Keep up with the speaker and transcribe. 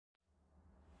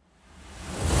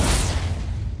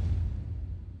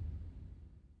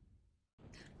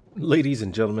Ladies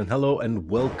and gentlemen, hello and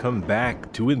welcome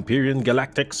back to Empyrion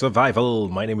Galactic Survival.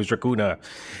 My name is Rakoona.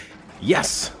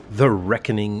 Yes, the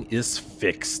reckoning is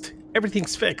fixed.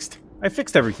 Everything's fixed. I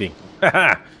fixed everything.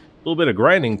 Haha! A little bit of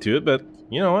grinding to it, but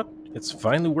you know what? It's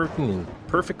finally working in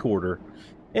perfect order.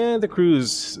 And the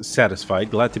crew's satisfied,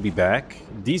 glad to be back.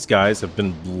 These guys have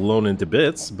been blown into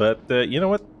bits, but you know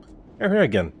what? They're here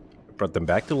again. I brought them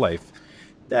back to life.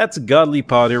 That's godly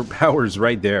powers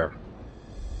right there.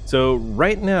 So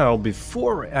right now,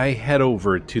 before I head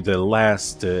over to the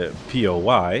last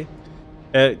POI,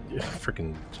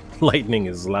 freaking lightning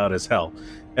is loud as hell.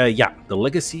 Yeah, the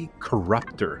Legacy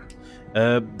Corruptor.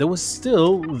 There was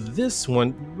still this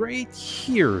one right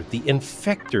here, the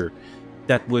Infector,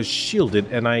 that was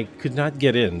shielded and I could not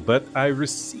get in. But I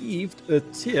received a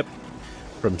tip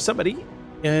from somebody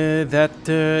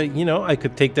that, you know, I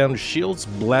could take down the shields,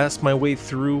 blast my way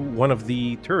through one of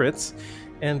the turrets,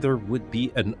 and there would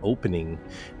be an opening.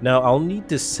 Now I'll need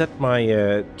to set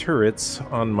my turrets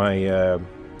on my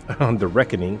on the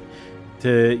reckoning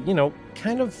to, you know,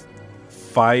 kind of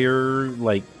fire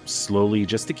like slowly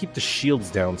just to keep the shields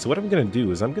down. So what I'm gonna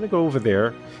do is I'm gonna go over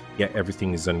there. Yeah,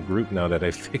 everything is ungrouped now that I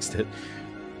fixed it.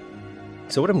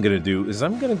 So what I'm gonna do is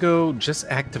I'm gonna go just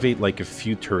activate like a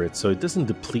few turrets so it doesn't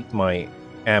deplete my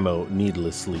ammo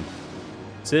needlessly.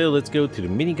 So let's go to the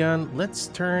minigun. Let's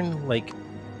turn like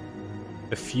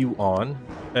a few on.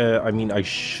 I mean, I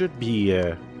should be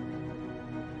wait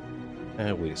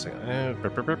a second.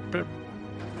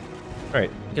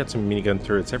 Alright, we got some minigun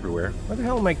turrets everywhere. Where the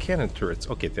hell are my cannon turrets?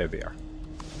 Okay, there they are.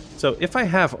 So if I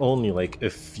have only like a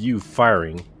few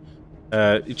firing,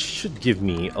 it should give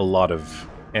me a lot of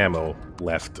ammo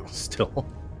left still.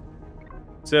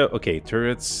 So, okay,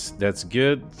 turrets, that's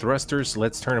good. Thrusters,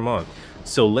 let's turn them on.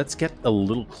 So let's get a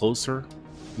little closer.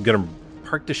 I'm gonna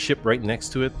park the ship right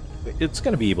next to it. It's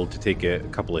going to be able to take a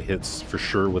couple of hits for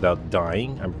sure without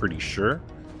dying, I'm pretty sure.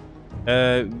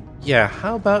 Yeah,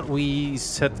 how about we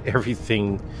set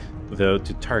everything, though,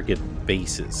 to target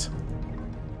bases?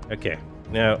 Okay,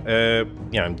 now,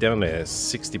 yeah, I'm down to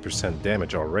 60%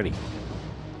 damage already.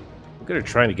 I'm going to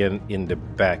try to get in the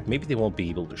back. Maybe they won't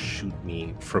be able to shoot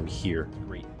me from here.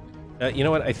 Great. You know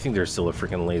what? I think there's still a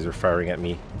freaking laser firing at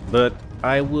me, but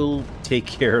I will take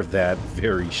care of that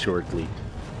very shortly.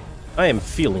 I am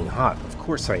feeling hot. Of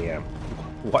course I am.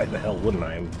 Why the hell wouldn't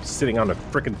I? I'm sitting on a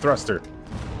frickin' thruster.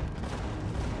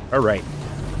 Alright.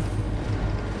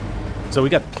 So we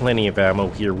got plenty of ammo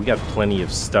here. We got plenty of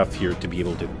stuff here to be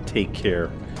able to take care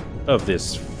of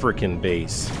this frickin'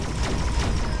 base.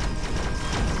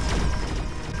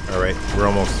 Alright, we're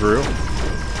almost through.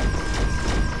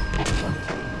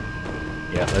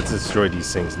 Yeah, let's destroy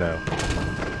these things now.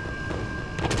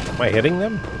 Am I hitting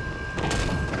them?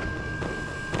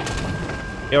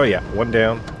 Oh yeah, one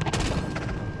down.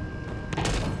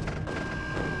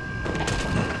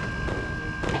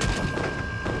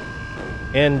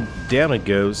 And down it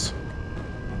goes.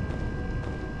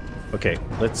 Okay,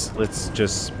 let's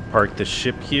just park the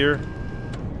ship here.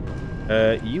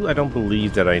 You, I don't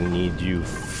believe that I need you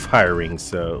firing,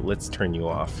 so let's turn you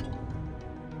off.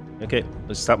 Okay,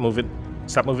 let's stop moving.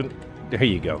 Stop moving. There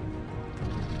you go.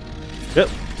 Yep,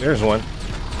 there's one.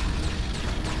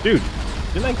 Dude.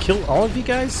 Didn't I kill all of you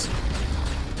guys?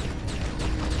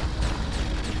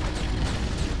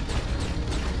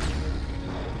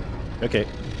 Okay.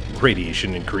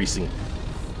 Radiation increasing.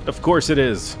 Of course it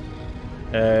is.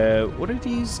 What are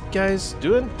these guys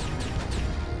doing?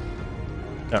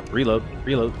 Ah, reload.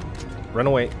 Reload. Run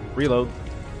away. Reload.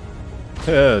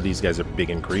 These guys are big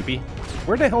and creepy.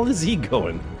 Where the hell is he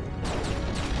going?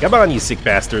 Come on, you sick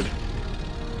bastard.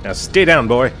 Now stay down,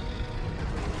 boy.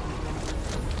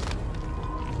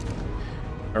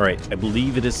 Alright, I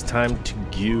believe it is time to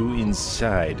go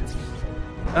inside.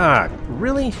 Ah,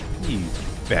 really? You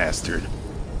bastard.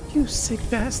 You sick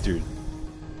bastard.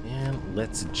 And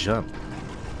let's jump.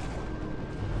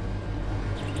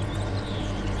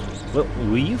 Well,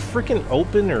 will you frickin'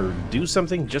 open or do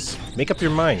something? Just make up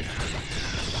your mind.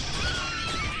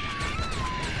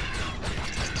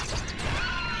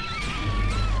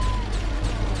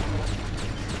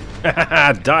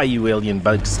 Haha, die, you alien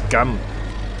bug scum.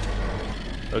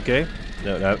 Okay.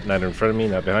 No, not in front of me,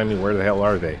 not behind me. Where the hell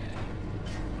are they?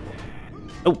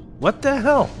 Oh, what the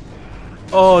hell?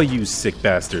 Oh, you sick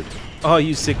bastard. Oh,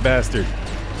 you sick bastard.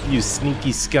 You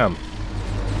sneaky scum.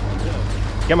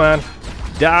 Come on.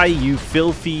 Die, you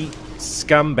filthy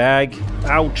scumbag.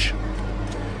 Ouch.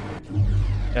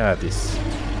 Ah, this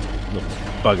little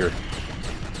bugger.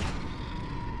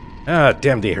 Ah,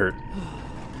 damn, they hurt.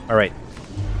 Alright.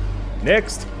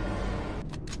 Next.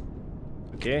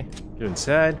 Okay, go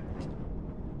inside.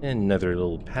 Another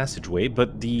little passageway,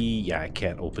 but yeah, I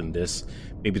can't open this.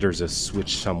 Maybe there's a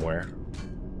switch somewhere.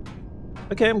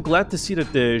 Okay, I'm glad to see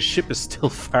that the ship is still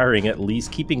firing, at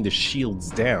least keeping the shields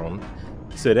down.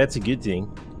 So that's a good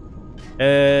thing.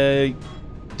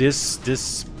 This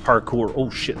parkour. Oh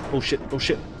shit! Oh shit! Oh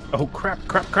shit! Oh crap!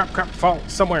 Crap! Crap! Crap! Fall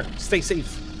somewhere. Stay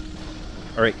safe.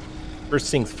 All right.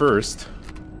 First things first.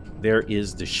 There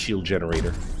is the shield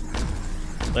generator.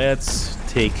 Let's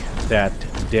take that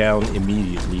down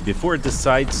immediately before it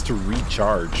decides to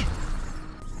recharge.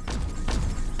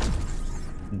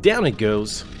 Down it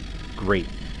goes. Great.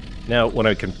 Now, what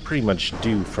I can pretty much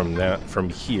do from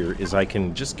here is I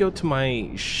can just go to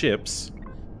my ships,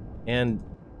 and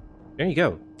there you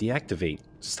go. Deactivate.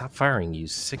 Stop firing, you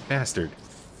sick bastard.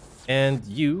 And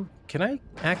you, can I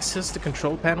access the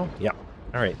control panel? Yeah.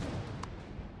 All right.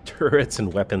 Turrets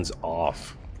and weapons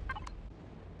off.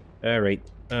 All right.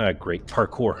 Great.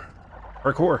 Parkour.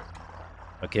 Parkour.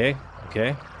 Okay.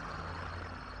 Okay.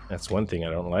 That's one thing I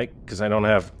don't like, because I don't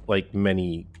have, like,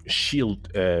 many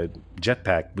shield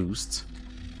jetpack boosts.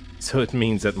 So it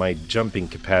means that my jumping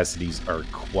capacities are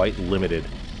quite limited.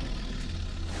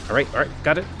 Alright,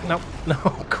 got it. No, no,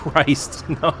 Christ,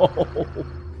 no.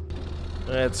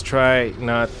 Let's try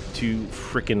not to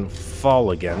frickin'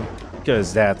 fall again,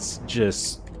 because that's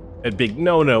just a big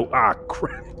no-no. Ah,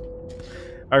 crap.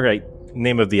 Alright,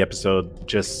 name of the episode,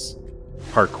 just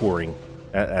parkouring.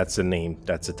 That's a name,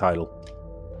 that's a title.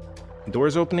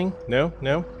 Doors opening? No,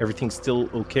 no. Everything's still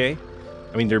okay.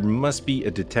 I mean, there must be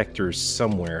a detector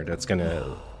somewhere that's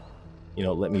gonna, you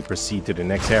know, let me proceed to the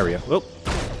next area. Well,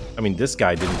 I mean, this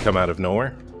guy didn't come out of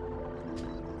nowhere.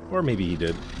 Or maybe he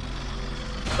did.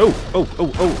 Oh, oh,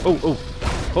 oh, oh, oh, oh.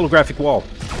 Holographic wall.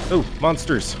 Oh,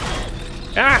 monsters.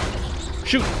 Ah!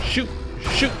 Shoot, shoot,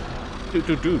 shoot.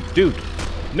 Dude.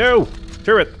 No!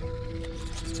 Turret!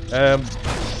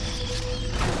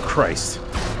 Christ.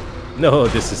 No,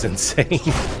 this is insane.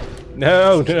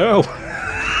 No.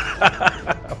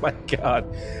 Oh my god.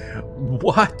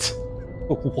 What?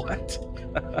 What?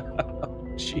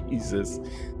 Jesus.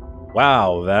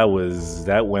 Wow,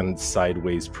 that went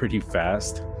sideways pretty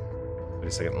fast. Wait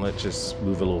a second, let's just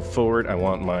move a little forward. I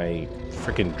want my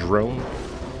freaking drone.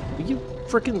 Will you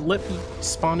freaking let me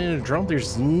spawn in a drone?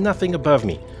 There's nothing above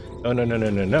me. Oh, no.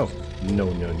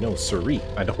 No, siree.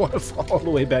 I don't want to fall all the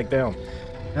way back down.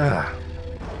 Ah.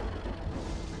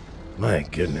 My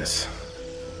goodness.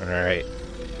 Alright.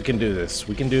 We can do this.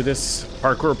 We can do this.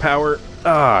 Parkour power.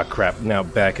 Ah, crap. Now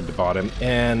back at the bottom.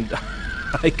 And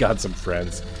I got some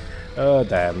friends. Oh,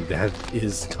 damn. That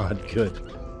is not good.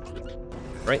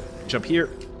 Right. Jump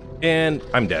here. And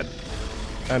I'm dead.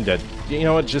 I'm dead. You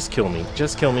know what? Just kill me.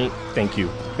 Just kill me. Thank you.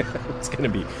 It's going to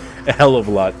be a hell of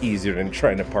a lot easier than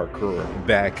trying to parkour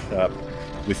back up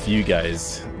with you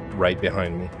guys right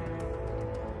behind me.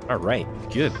 Alright.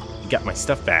 Good. Got my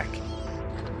stuff back.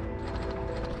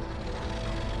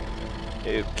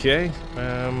 Okay,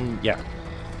 yeah.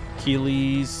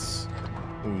 Keys,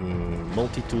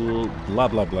 multi-tool, blah,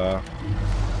 blah, blah.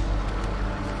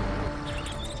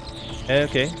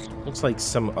 Okay, looks like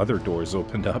some other doors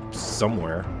opened up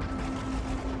somewhere.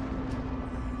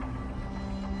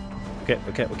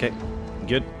 Okay.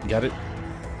 Good, got it.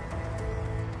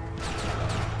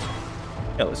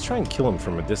 Yeah, let's try and kill him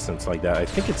from a distance like that. I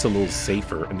think it's a little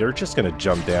safer, and they're just gonna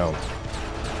jump down.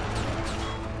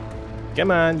 Come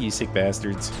on, you sick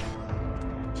bastards.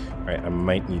 Alright, I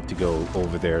might need to go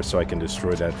over there so I can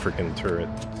destroy that freaking turret.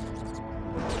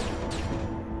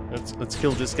 Let's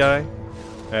kill this guy.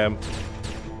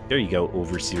 There you go,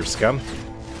 Overseer scum.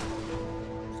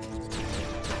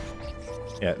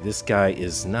 Yeah, this guy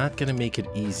is not gonna make it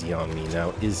easy on me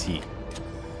now, is he?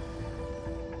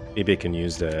 Maybe I can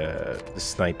use the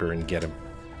sniper and get him.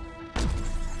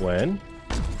 1,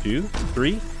 2,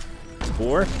 3,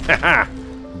 4. Haha!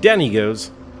 Down he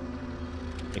goes.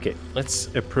 Okay,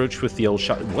 let's approach with the old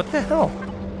shot. What the hell?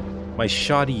 My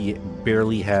shotty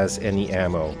barely has any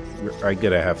ammo. I'm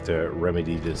gonna have to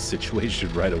remedy this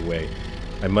situation right away.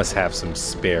 I must have some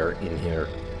spare in here.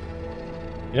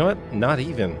 You know what? Not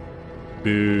even.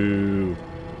 Boo.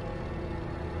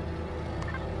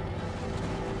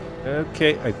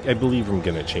 Okay, I believe I'm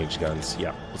gonna change guns.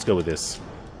 Yeah, let's go with this.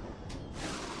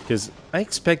 Because I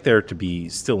expect there to be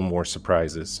still more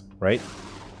surprises, right?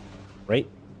 Right?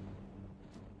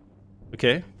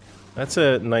 Okay. That's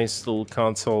a nice little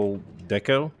console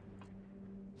deco.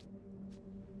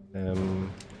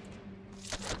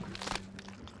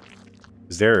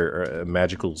 Is there a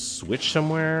magical switch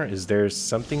somewhere? Is there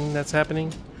something that's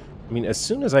happening? I mean, as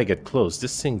soon as I get close,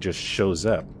 this thing just shows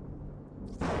up.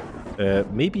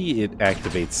 Maybe it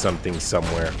activates something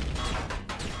somewhere.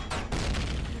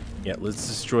 Yeah, let's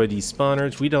destroy these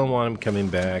spawners. We don't want them coming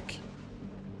back.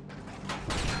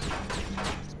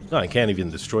 No, I can't even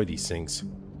destroy these things.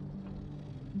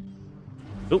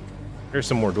 Oh, there's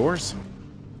some more doors.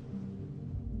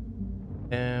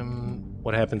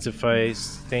 What happens if I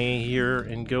stay here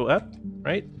and go up,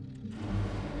 right?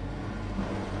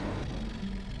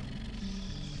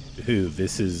 Ooh,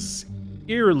 this is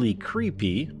eerily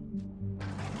creepy.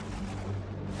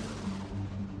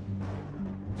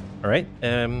 Alright,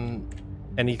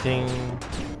 anything...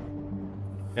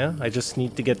 Yeah, I just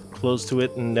need to get close to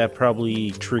it and that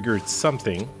probably triggered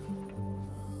something.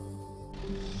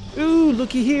 Ooh,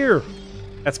 looky here!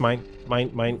 That's mine.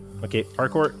 Mine. Okay,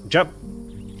 parkour, jump!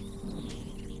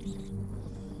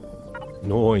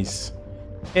 Nice.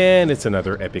 And it's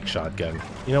another epic shotgun.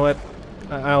 You know what?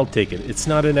 I'll take it. It's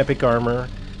not an epic armor.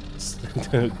 It's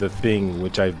the thing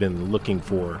which I've been looking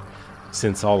for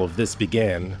since all of this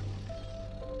began.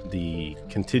 The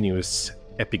continuous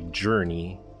epic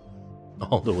journey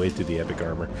all the way to the epic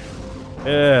armor.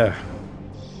 You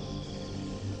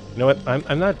know what?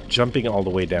 I'm not jumping all the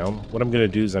way down. What I'm going to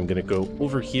do is I'm going to go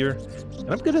over here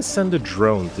and I'm going to send a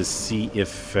drone to see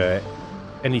if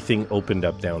anything opened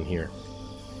up down here.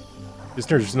 Because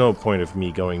there's no point of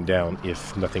me going down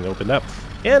if nothing opened up.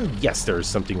 And yes, there is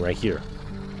something right here.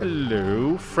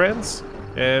 Hello, friends?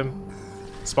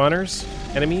 Spawners?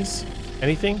 Enemies?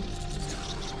 Anything?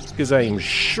 Because I am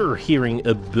sure hearing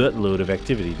a buttload of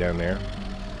activity down there.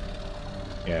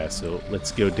 Yeah, so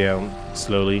let's go down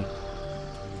slowly.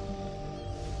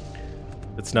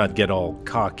 Let's not get all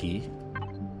cocky.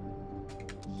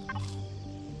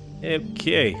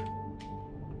 Okay.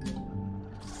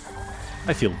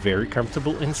 I feel very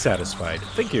comfortable and satisfied.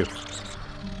 Thank you.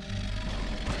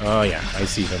 Oh yeah, I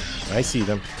see them. I see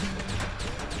them.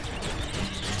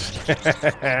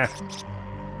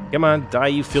 Come on, die,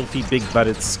 you filthy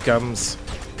big-butted scums.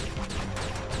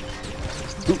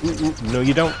 Ooh. No,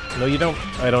 you don't. No, you don't.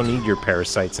 I don't need your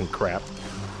parasites and crap.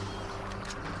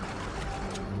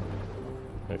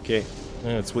 Okay,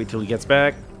 let's wait till he gets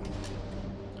back.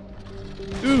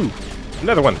 Ooh,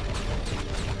 another one.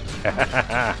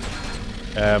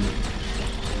 Yeah,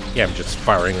 I'm just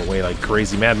firing away like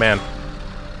crazy madman.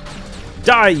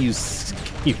 Die, you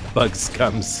bug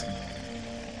scums.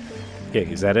 Okay,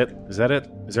 is that it? Is that it?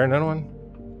 Is there another one?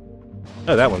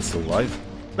 Oh, that one's still alive.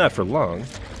 Not for long.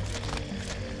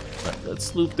 Alright,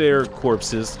 let's loot their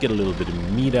corpses, get a little bit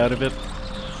of meat out of it.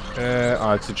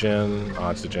 Oxygen.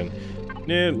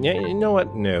 No, yeah, you know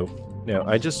what? No,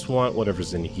 I just want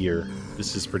whatever's in here.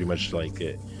 This is pretty much like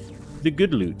the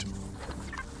good loot.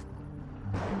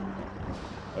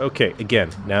 Okay,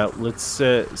 again, now let's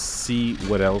see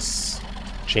what else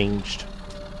changed.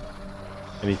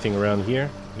 Anything around here?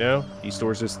 No? These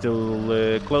doors are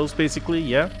still closed, basically,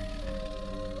 yeah?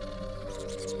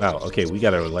 Wow, okay, we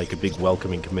got like a big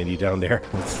welcoming committee down there.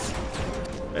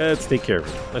 Let's take care of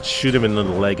him. Let's shoot him in the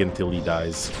leg until he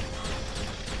dies.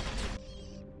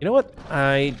 You know what?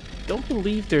 I don't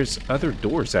believe there's other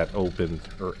doors that opened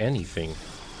or anything.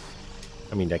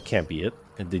 I mean, that can't be it.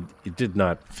 It did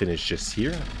not finish just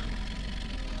here.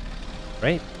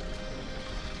 Right?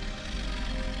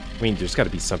 I mean, there's got to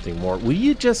be something more. Will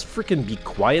you just freaking be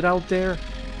quiet out there?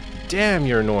 Damn,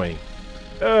 you're annoying.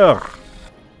 Ugh.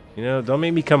 You know, don't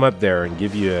make me come up there and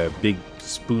give you a big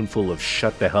spoonful of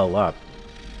shut the hell up.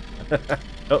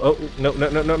 Oh,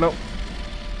 no.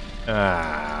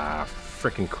 Ah,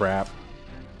 freaking crap.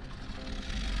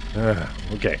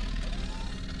 Okay.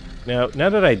 Now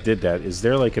that I did that, is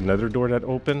there like another door that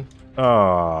opened?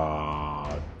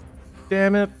 Oh,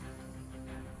 damn it.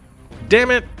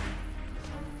 Damn it!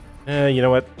 You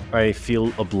know what? I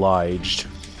feel obliged.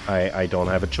 I don't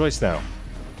have a choice now.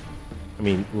 I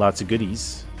mean, lots of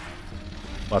goodies.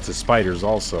 Lots of spiders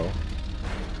also.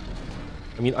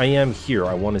 I mean, I am here.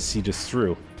 I want to see this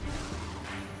through.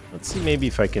 Let's see maybe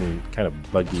if I can kind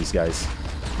of bug these guys.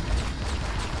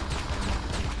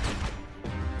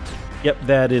 Yep,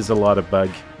 that is a lot of bug.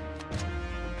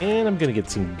 And I'm going to get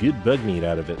some good bug meat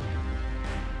out of it.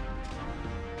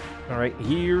 Alright,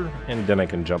 here, and then I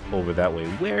can jump over that way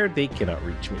where they cannot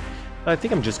reach me. I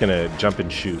think I'm just going to jump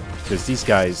and shoot, because these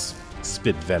guys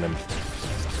spit venom.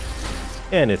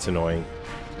 And it's annoying.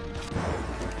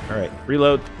 Alright,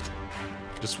 reload.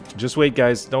 Just wait,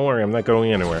 guys. Don't worry, I'm not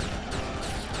going anywhere.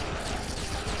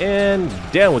 And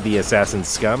down with the assassin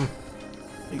scum.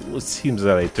 It seems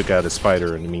that I took out a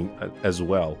spider, and I mean, as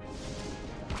well.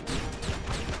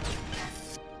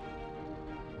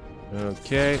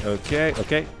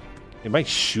 Okay. Am I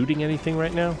shooting anything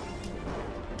right now?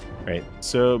 Right,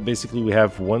 so basically we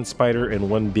have one spider and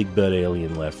one big bad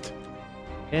alien left.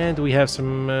 And we have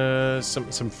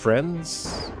some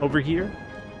friends over here.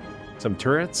 Some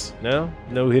turrets? No?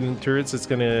 No hidden turrets. It's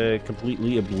gonna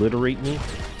completely obliterate me.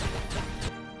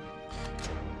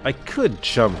 I could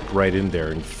jump right in there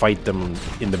and fight them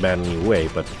in the manly way,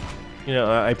 but, you know,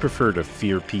 I prefer to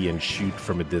fear P and shoot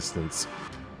from a distance.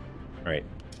 Alright,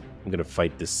 I'm gonna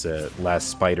fight this last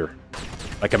spider.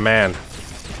 Like a man.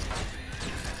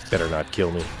 Better not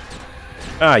kill me.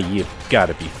 Ah, you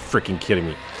gotta be freaking kidding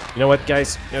me. You know what,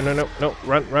 guys? No.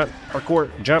 Run. Parkour.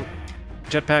 Jump.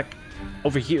 Jetpack.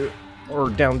 Over here. Or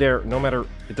down there. No matter.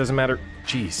 It doesn't matter.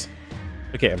 Jeez.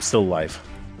 Okay, I'm still alive.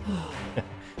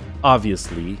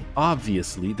 Obviously,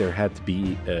 there had to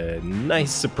be a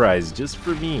nice surprise just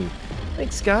for me.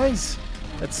 Thanks, guys.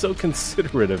 That's so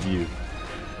considerate of you.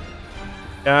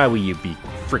 Ah, will you be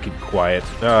freaking quiet?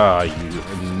 Ah, you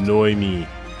annoy me.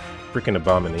 Freaking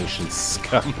abomination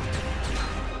scum.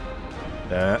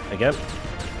 Again.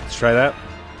 Let's try that.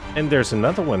 And there's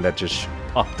another one that just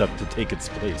popped up to take its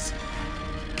place.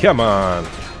 Come on.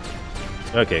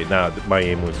 Okay, now my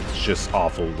aim was just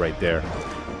awful right there.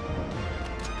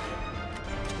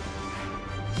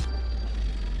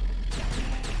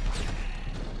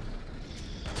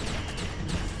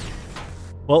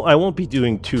 Well, I won't be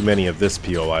doing too many of this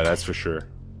POI, that's for sure.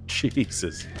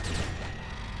 Jesus.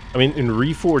 I mean, in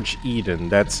Reforged Eden,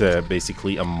 that's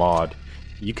basically a mod.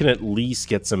 You can at least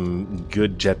get some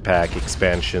good jetpack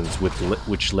expansions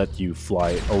which let you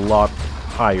fly a lot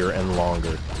higher and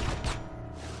longer.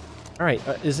 Alright,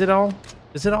 is it all?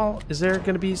 Is it all? Is there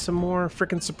going to be some more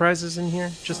frickin' surprises in here?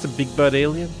 Just a big butt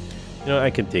alien? You know, I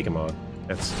can take him on.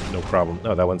 That's no problem.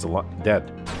 Oh, that one's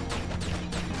dead.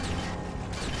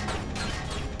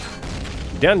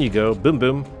 Down you go. Boom,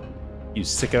 boom. You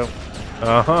sicko.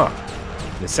 Uh-huh.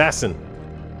 An assassin.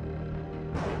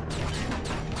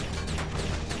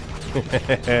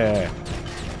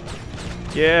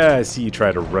 Yeah, I see you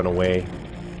try to run away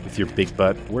with your big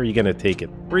butt. Where are you gonna take it?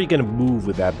 Where are you gonna move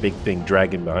with that big thing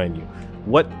dragging behind you?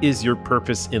 What is your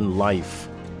purpose in life?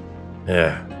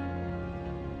 Okay,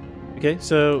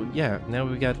 so yeah, now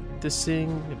we got this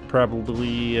thing. It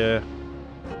probably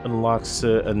unlocks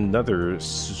another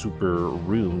super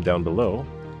room down below.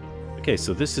 Okay,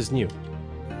 so this is new.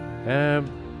 Yeah,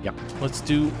 let's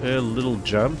do a little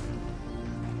jump.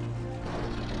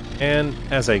 And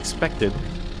as I expected,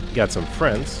 we got some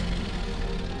friends.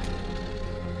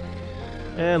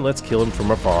 And let's kill him from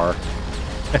afar.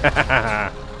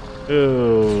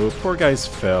 Oh, poor guys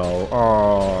fell.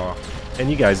 Aww. And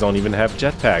you guys don't even have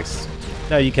jetpacks.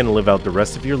 Now you can live out the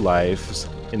rest of your lives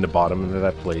in the bottom of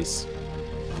that place.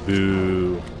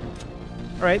 Boo.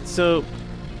 Alright, so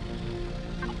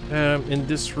in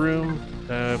this room,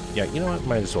 yeah, you know what?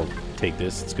 Might as well take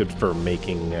this. It's good for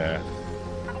making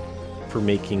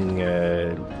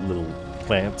little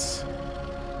plants.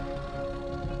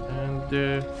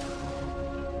 And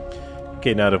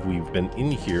okay, now that we've been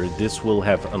in here, this will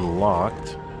have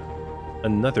unlocked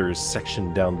another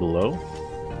section down below.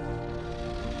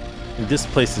 And this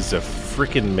place is a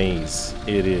freaking maze.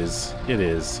 It is. It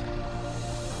is.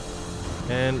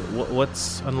 And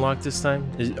what's unlocked this time?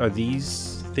 Are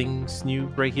these things new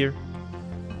right here?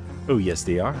 Oh, yes,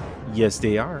 they are. Yes,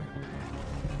 they are.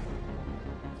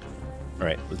 All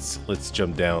right, let's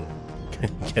jump down.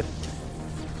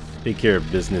 Take care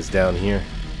of business down here.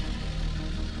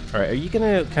 All right, are you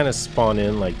gonna kind of spawn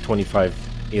in like 25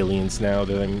 aliens now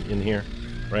that I'm in here?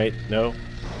 Right? No?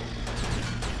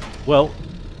 Well,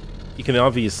 you can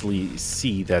obviously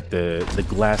see that the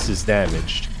glass is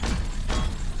damaged.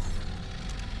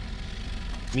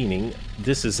 Meaning,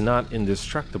 this is not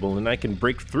indestructible and I can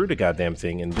break through the goddamn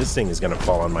thing and this thing is gonna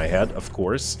fall on my head, of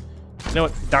course. You know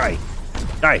what? Die!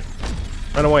 Die!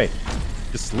 Run away!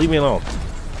 Just leave me alone.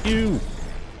 You!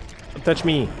 Don't touch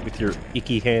me with your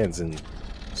icky hands and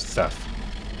stuff.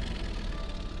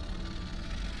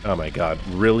 Oh my god,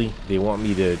 really? They want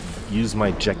me to use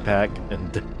my jetpack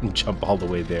and jump all the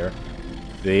way there?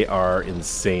 They are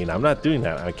insane. I'm not doing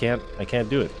that. I can't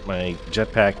do it. My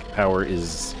jetpack power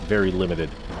is very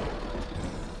limited.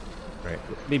 Right,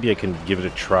 maybe I can give it a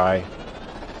try.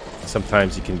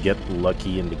 Sometimes you can get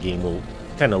lucky and the game will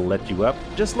kind of let you up,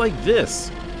 just like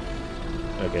this.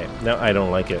 Okay, now I don't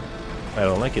like it. I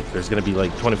don't like it. There's gonna be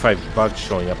like 25 bugs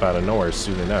showing up out of nowhere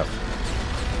soon enough.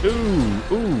 Ooh,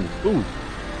 ooh, ooh.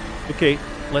 Okay,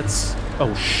 let's...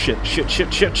 Oh, shit.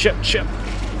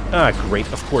 Ah,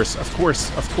 great. Of course.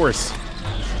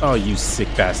 Oh, you sick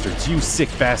bastards. You sick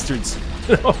bastards.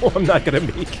 No, I'm not gonna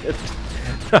make it.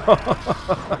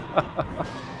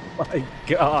 My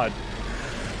god.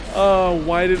 Oh,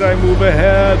 why did I move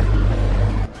ahead?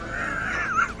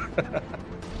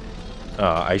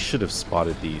 I should have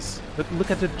spotted these. But look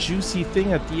at the juicy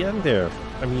thing at the end there.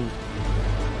 I mean,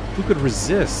 who could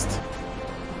resist?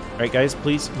 Alright guys,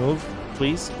 please move.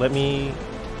 Please, let me...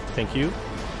 Thank you.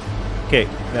 Okay,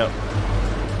 now...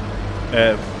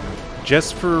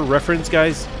 just for reference,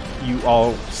 guys, you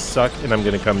all suck, and I'm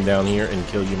gonna come down here and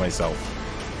kill you myself.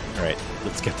 Alright,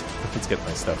 let's get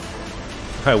my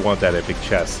stuff. I want that epic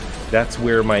chest. That's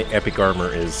where my epic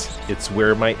armor is. It's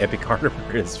where my epic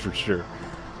armor is, for sure.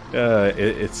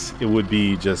 It would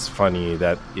be just funny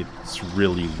that it's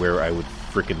really where I would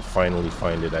frickin' finally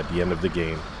find it at the end of the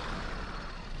game.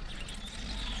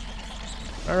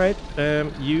 Alright,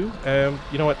 you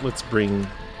know what, let's bring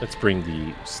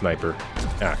the sniper.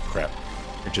 Ah, crap.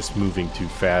 You're just moving too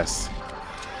fast.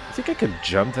 I think I could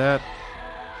jump that.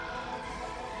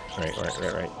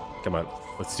 Right. Come on,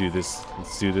 let's do this.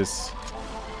 Let's do this.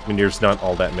 I mean, there's not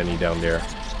all that many down there.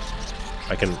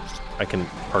 I can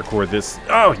parkour this.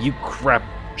 Oh, you crap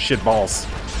shitballs.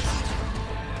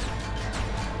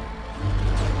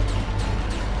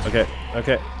 Okay.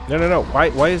 No.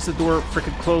 Why is the door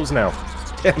frickin' closed now?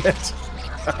 Damn it.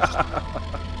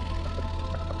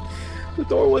 The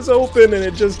door was open and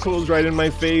it just closed right in my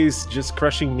face, just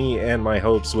crushing me and my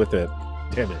hopes with it.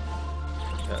 Damn it.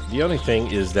 The only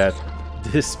thing is that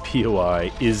this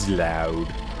POI is loud.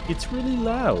 It's really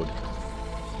loud.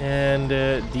 And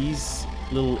these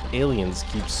little aliens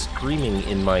keep screaming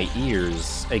in my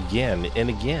ears again and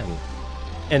again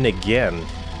and again,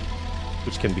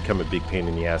 which can become a big pain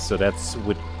in the ass. So that's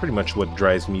pretty much what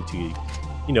drives me to,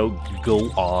 you know, go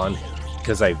on,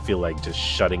 because I feel like just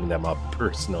shutting them up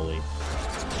personally.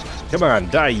 Come on,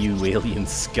 die, you alien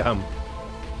scum.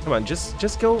 Come on,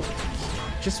 just go,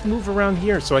 just move around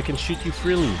here so I can shoot you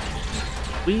freely.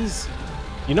 Please.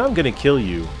 You know I'm gonna kill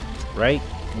you, right?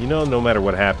 You know no matter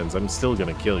what happens, I'm still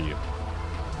gonna kill you.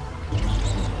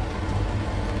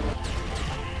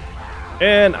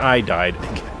 And I died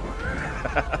again.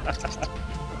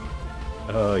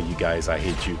 Oh, you guys, I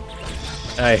hate you.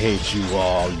 I hate you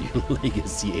all, you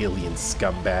legacy alien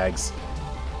scumbags.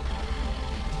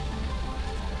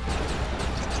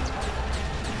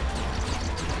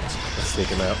 Let's take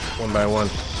them out one by one.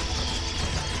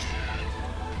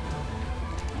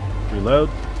 Reload.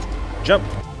 Jump.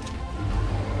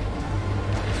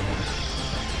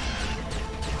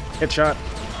 Headshot.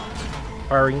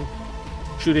 Firing.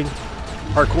 Shooting.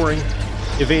 Parkouring.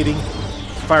 Evading.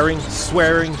 Firing.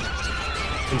 Swearing.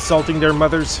 Insulting their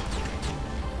mothers.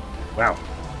 Wow.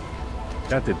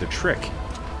 That did the trick.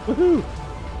 Woohoo!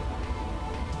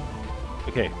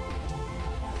 Okay.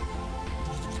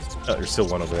 Oh, there's still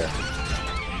one over there.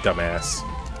 Dumbass.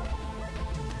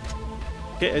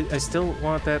 Okay, I still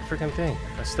want that freaking thing.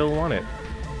 I still want it.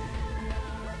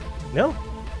 No?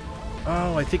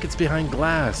 Oh, I think it's behind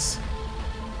glass.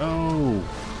 Oh.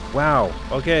 Wow.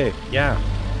 Okay, yeah.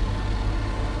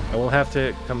 I will have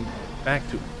to come back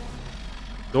to...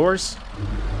 Doors?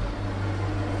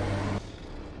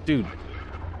 Dude.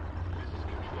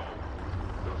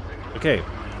 Okay.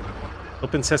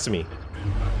 Open sesame.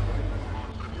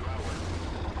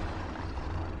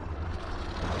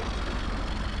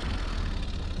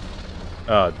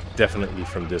 Definitely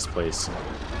from this place.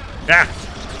 Ah!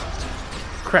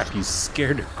 Crap, you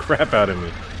scared the crap out of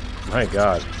me. My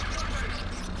god.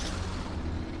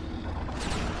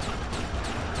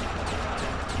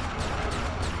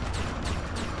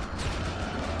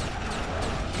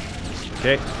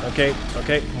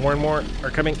 Okay. More and more are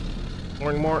coming.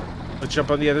 More and more. Let's jump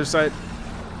on the other side.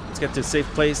 Let's get to a safe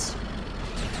place.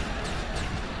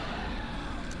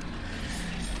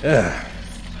 Ugh.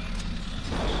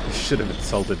 I should have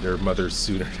insulted their mothers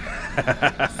sooner.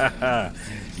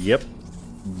 Yep.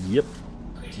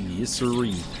 Yes,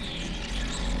 sirree.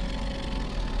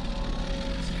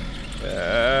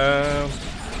 I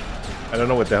don't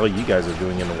know what the hell you guys are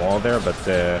doing in the wall there, but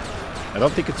I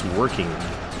don't think it's working.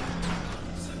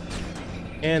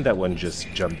 And that one just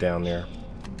jumped down there.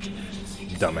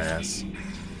 Dumbass.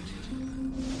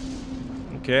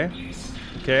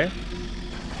 Okay.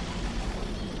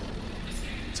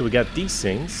 So we got these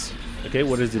things. Okay,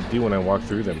 what does it do when I walk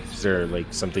through them? Is there like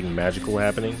something magical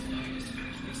happening?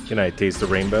 Can I taste the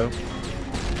rainbow?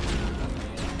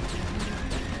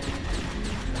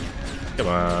 Come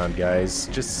on, guys.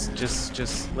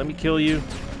 Just let me kill you.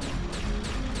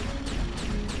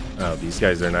 Oh, these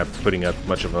guys are not putting up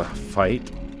much of a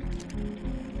fight.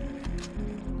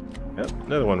 Oh,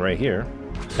 another one right here.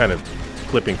 Kind of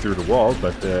clipping through the wall,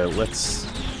 but let's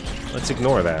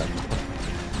ignore that.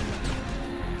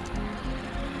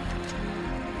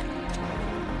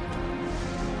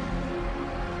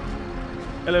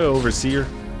 Hello, Overseer.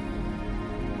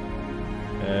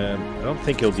 I don't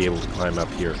think he'll be able to climb up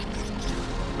here.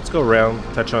 Let's go around,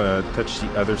 touch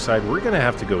the other side. We're gonna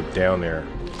have to go down there.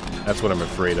 That's what I'm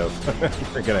afraid of.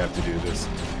 We're gonna have to do this.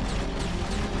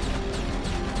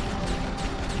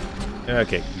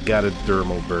 Okay, got a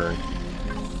dermal burn.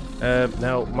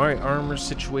 Now, my armor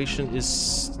situation is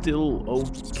still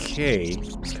okay.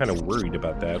 I was kind of worried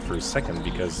about that for a second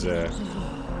because,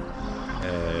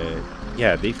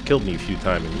 yeah, they've killed me a few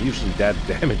times, and usually that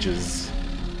damages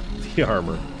the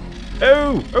armor.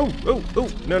 Oh! Oh! Oh! Oh!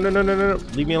 No, no, no, no, no, no.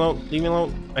 Leave me alone. Leave me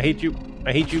alone. I hate you.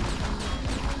 I hate you.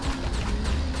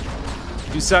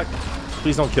 You suck.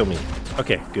 Please don't kill me.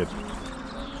 Okay, good.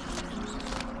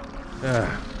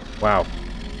 Wow.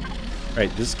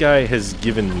 Alright, this guy has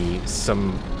given me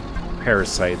some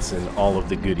parasites and all of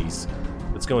the goodies.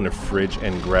 Let's go in the fridge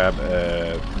and grab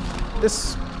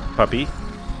this puppy.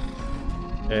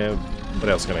 What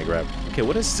else can I grab? Okay,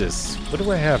 what is this? What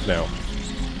do I have now?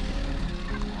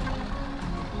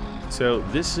 So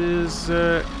this is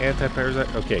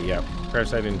anti-parasite. Okay, yeah.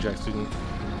 Parasite injection.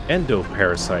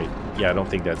 Endo-parasite. Yeah, I don't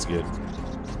think that's good.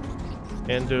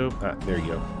 Endo. Ah, there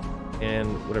you go.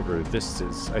 And whatever this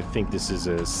is, I think this is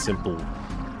a simple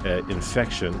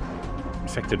infected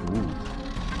wound.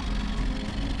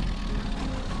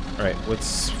 Alright,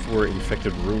 what's for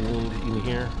infected wound in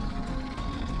here?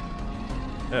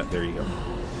 Ah, there you go.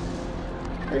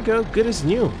 There you go, good as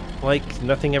new. Like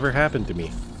nothing ever happened to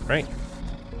me, right?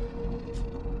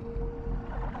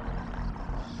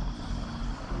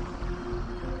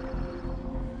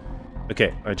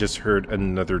 Okay, I just heard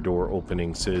another door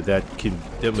opening, so that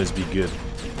must be good.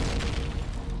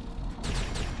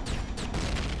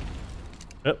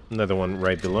 Oh, another one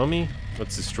right below me.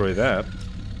 Let's destroy that.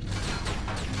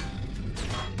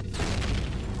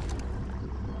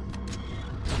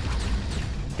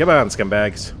 Come on,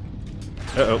 scumbags.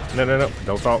 Uh-oh, no, no, no.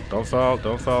 Don't fall, don't fall,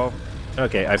 don't fall.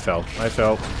 Okay, I fell. I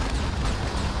fell.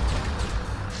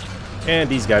 And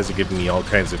these guys are giving me all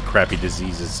kinds of crappy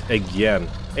diseases again.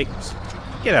 Hey,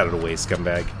 get out of the way,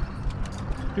 scumbag.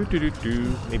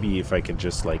 Maybe if I can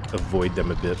just, like, avoid them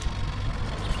a bit.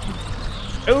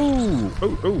 Oh!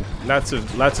 Oh, oh! Lots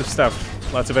of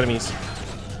stuff. Lots of enemies.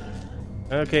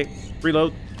 Okay.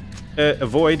 Reload.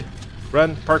 Avoid.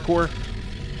 Run. Parkour.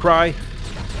 Cry.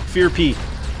 Fear P.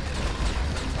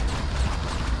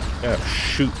 Oh,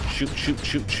 shoot. Shoot, shoot,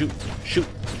 shoot, shoot, shoot.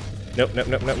 Nope, nope,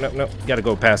 nope, nope, nope, nope. Gotta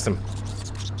go past him.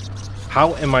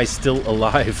 How am I still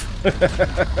alive?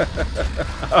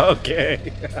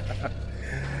 Okay.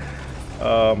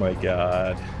 Oh my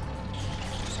god.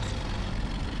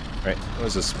 Right,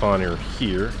 there's a spawner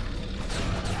here.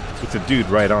 With a dude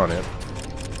right on it.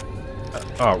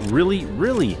 Oh, really?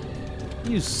 Really?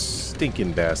 You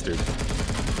stinking bastard.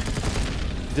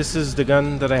 This is the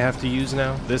gun that I have to use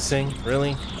now? This thing?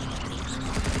 Really?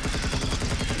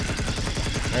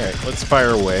 Alright, let's fire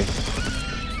away.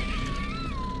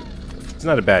 It's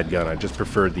not a bad gun, I just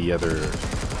preferred the other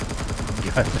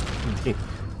gun.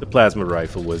 The plasma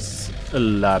rifle was a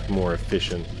lot more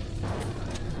efficient.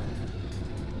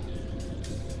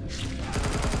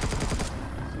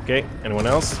 Okay, anyone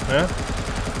else? Huh?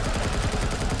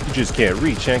 You just can't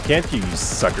reach, huh? Can't you, you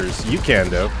suckers? You can,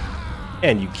 though.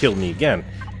 And you killed me again.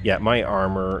 Yeah, my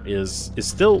armor is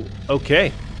still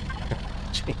okay.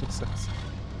 Jesus.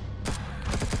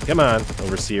 Come on,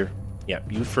 Overseer. Yeah,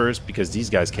 you first, because these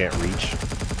guys can't reach.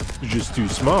 You're just too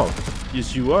small.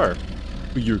 Yes, you are.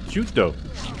 But you're cute, though.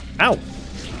 Ow!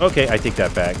 Okay, I take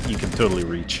that back. You can totally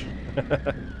reach.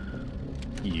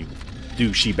 You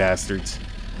douchey bastards.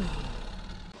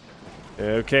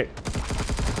 Okay.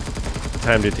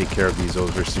 Time to take care of these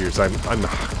Overseers. I'm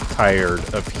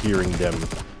tired of hearing them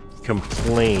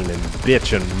complain and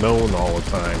bitch and moan all the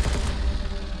time.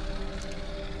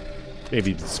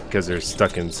 Maybe it's because they're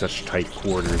stuck in such tight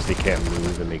quarters they can't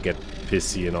move and they get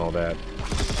pissy and all that.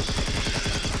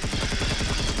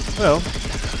 Well,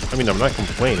 I mean, I'm not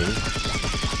complaining.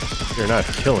 They're not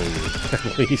killing me,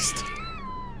 at least.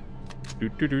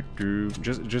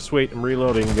 Just wait, I'm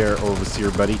reloading there,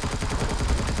 Overseer buddy.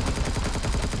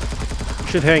 You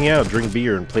should hang out, drink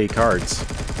beer, and play cards.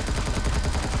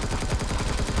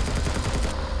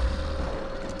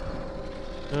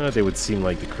 They would seem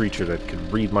like the creature that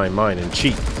could read my mind and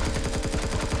cheat.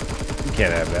 You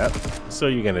can't have that, so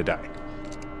you're gonna die.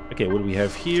 Okay, what do we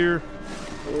have here?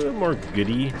 More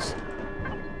goodies.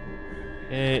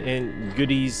 And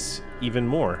goodies even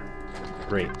more.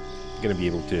 Great. Gonna be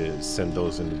able to send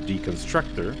those in the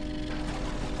deconstructor.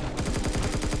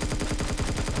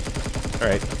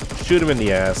 Alright, shoot him in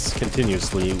the ass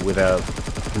continuously without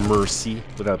mercy,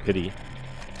 without pity.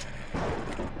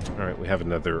 Alright, we have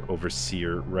another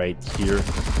Overseer right here.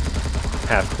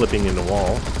 half clipping in the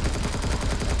wall.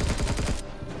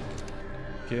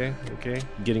 Okay, okay.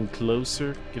 Getting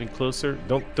closer, getting closer.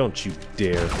 Don't you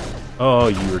dare. Oh,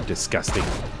 you're disgusting.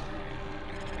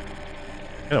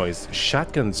 Anyways,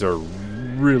 shotguns are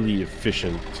really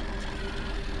efficient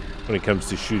when it comes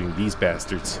to shooting these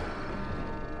bastards.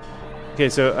 Okay,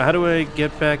 so how do I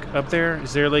get back up there?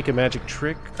 Is there like a magic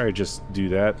trick? Or just do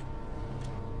that?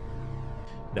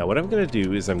 Now what I'm gonna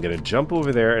do is I'm gonna jump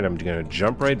over there and I'm gonna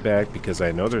jump right back because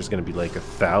I know there's gonna be like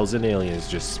 1,000 aliens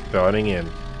just spawning in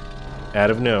out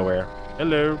of nowhere.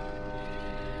 Hello.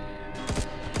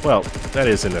 Well, that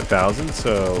isn't 1,000,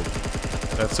 so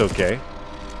that's okay.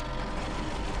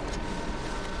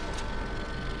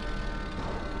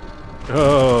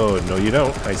 Oh, no you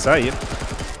don't. I saw you.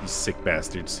 You sick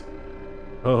bastards.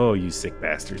 Oh, you sick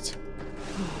bastards.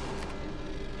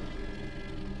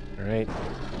 Alright.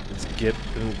 Let's get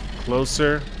them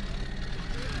closer.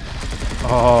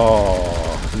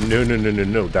 Oh, no, no, no, no,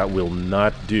 no. That will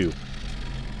not do.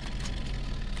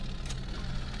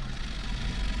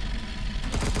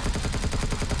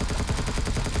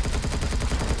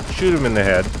 Shoot him in the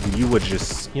head. You would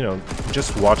just, you know,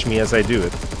 just watch me as I do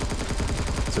it.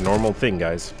 It's a normal thing,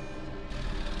 guys.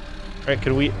 Alright,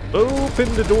 can we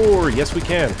open the door? Yes, we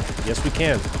can. Yes, we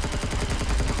can.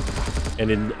 And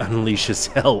it unleashes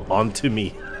hell onto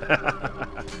me.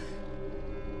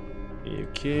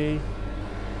 Okay.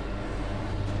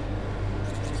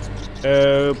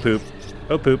 Oh, poop.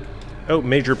 Oh, poop. Oh,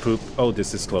 major poop. Oh,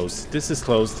 this is closed. This is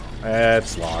closed.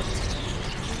 That's locked.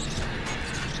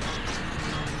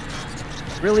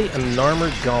 Really? An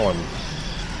armored golem?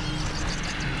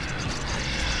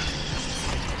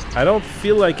 I don't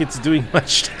feel like it's doing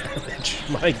much damage.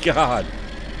 My god.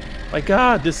 My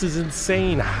god, this is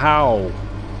insane. How?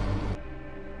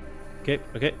 Okay,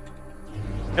 okay.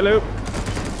 Hello.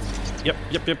 Yep,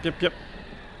 yep, yep, yep, yep.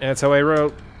 That's how I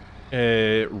wrote.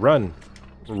 Run.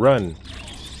 Run.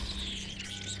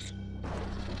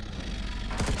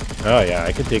 Oh yeah,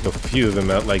 I can take a few of them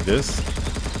out like this.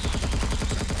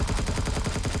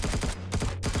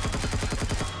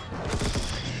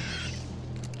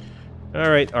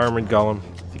 Alright, armored golem.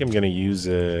 I think I'm gonna use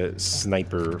a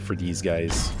sniper for these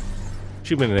guys.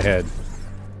 Shoot him in the head.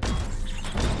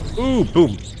 Ooh,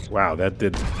 boom. Wow, that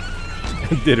did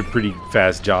did a pretty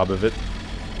fast job of it.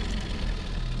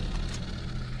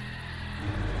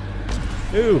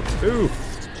 Ooh, ooh.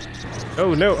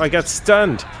 Oh no, I got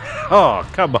stunned. Oh,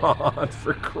 come on,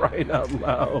 for crying out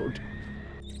loud.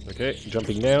 Okay,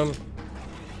 jumping down.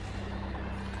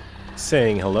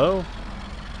 Saying hello.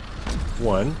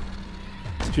 1,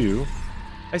 2.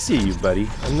 I see you, buddy.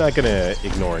 I'm not gonna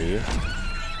ignore you.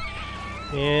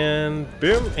 And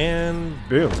boom, and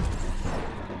boom.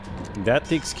 That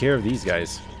takes care of these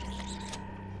guys.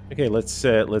 Okay,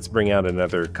 let's bring out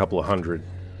another couple of hundred.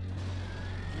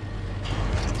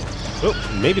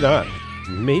 Oh, maybe not.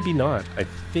 Maybe not. I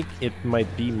think it might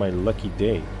be my lucky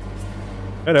day.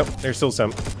 Oh no, there's still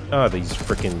some. Oh, these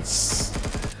frickin'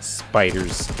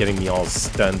 spiders getting me all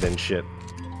stunned and shit.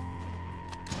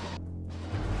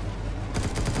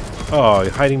 Oh,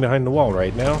 you're hiding behind the wall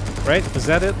right now, right? Is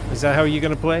that it? Is that how you're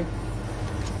gonna play?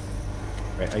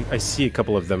 Right, I see a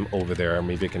couple of them over there.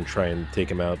 Maybe I can try and take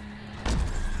them out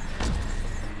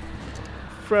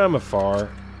from afar.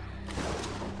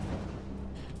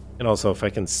 And also, if I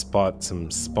can spot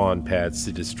some spawn pads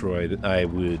to destroy, I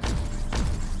would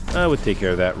take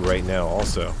care of that right now.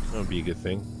 Also, that would be a good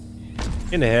thing.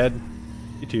 In the head,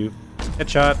 you too.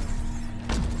 Headshot.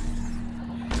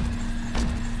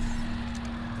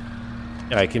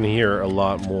 I can hear a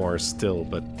lot more still,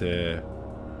 but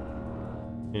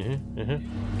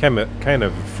kind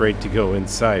of afraid to go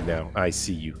inside now. I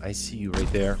see you. I see you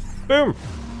right there. Boom!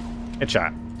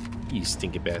 Headshot. You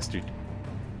stinky bastard.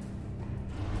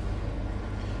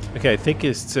 Okay, I think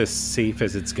it's as safe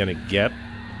as it's gonna get.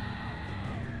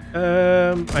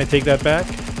 I take that back.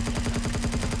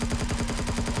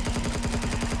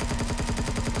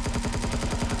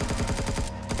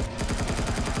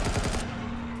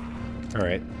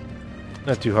 Alright.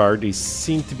 Not too hard. They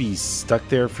seem to be stuck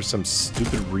there for some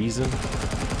stupid reason.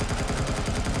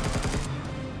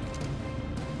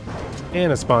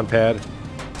 And a spawn pad.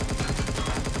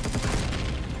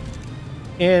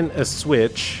 And a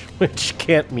switch, which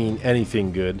can't mean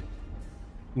anything good.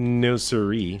 No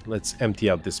siree. Let's empty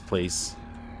out this place.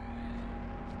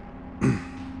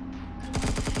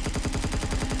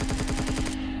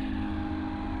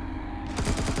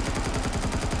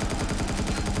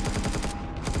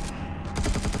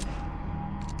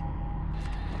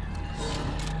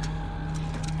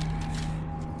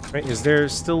 Right, is there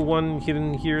still one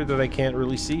hidden here that I can't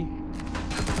really see?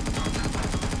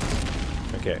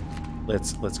 Okay,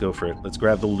 let's go for it. Let's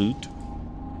grab the loot.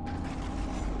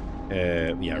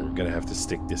 Yeah, we're gonna have to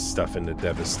stick this stuff in the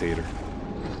Devastator.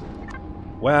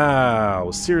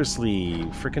 Wow, seriously,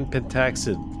 freaking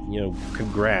Pentaxid, you know,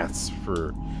 congrats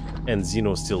for... And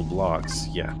Xenosteel blocks,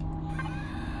 yeah.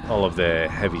 All of the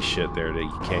heavy shit there that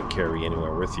you can't carry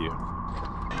anywhere with you.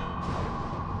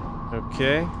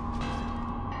 Okay.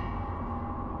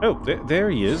 Oh,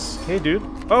 there he is. Hey, dude.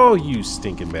 Oh, you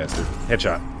stinking bastard.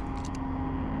 Headshot.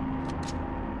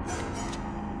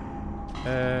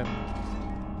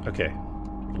 Okay.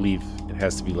 I believe it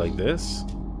has to be like this.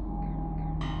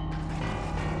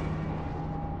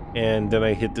 And then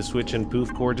I hit the switch and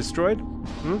poof, core destroyed.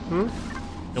 Mm-hmm.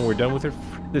 And we're done with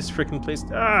this freaking place.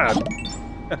 Ah!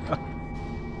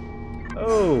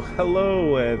 Oh,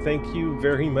 hello. Thank you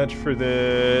very much for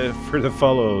the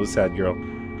follow, sad girl.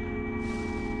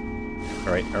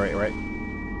 All right.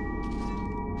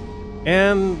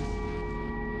 And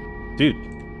dude,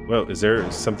 well, is there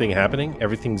something happening?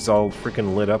 Everything's all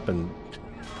freaking lit up and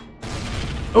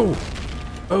oh,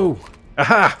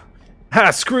 aha!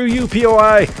 Ha! Screw you,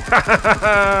 POI!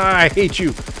 I hate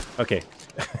you. Okay,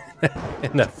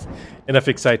 enough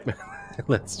excitement.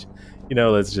 let's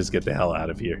just get the hell out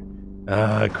of here.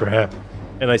 Ah, crap.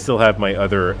 And I still have my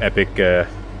other epic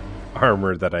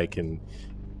armor that I can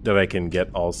get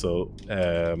also.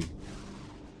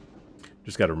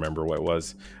 Just got to remember what it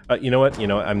was. You know what?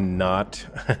 I'm not.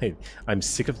 I'm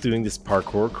sick of doing this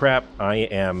parkour crap. I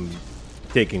am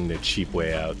taking the cheap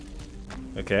way out.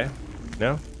 Okay.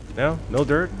 No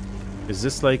dirt. Is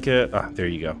this like a... Ah, there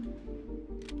you go.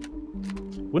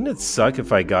 Wouldn't it suck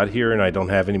if I got here and I don't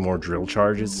have any more drill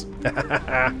charges?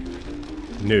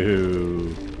 No.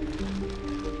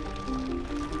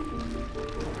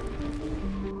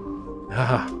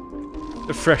 Ah,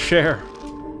 the fresh air.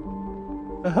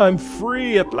 I'm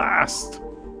free at last.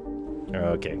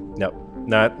 Okay, no,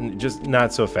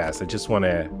 not so fast. I just want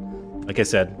to, like I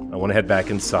said, I want to head back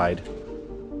inside.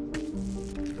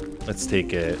 Let's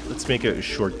make a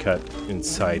shortcut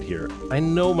inside here. I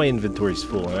know my inventory's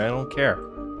full and I don't care.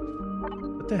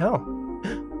 What the hell?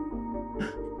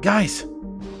 Guys!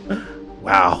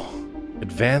 Wow.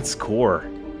 Advanced core.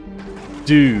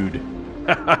 Dude.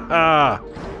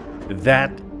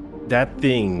 that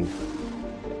thing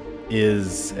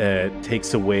is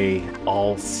takes away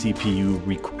all CPU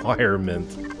requirement.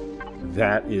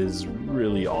 That is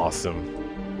really awesome.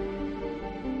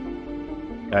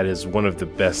 That is one of the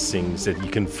best things that you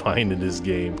can find in this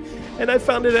game. And I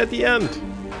found it at the end.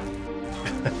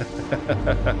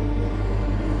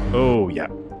 Oh, yeah.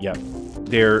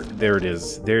 There it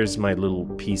is. There's my little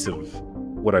piece of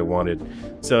what I wanted.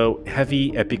 So,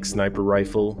 heavy epic sniper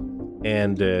rifle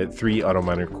and 3 auto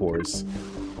miner cores.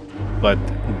 But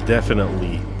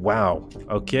definitely, wow,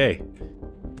 okay.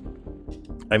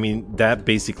 I mean, that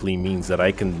basically means that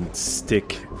I can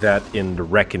stick that in the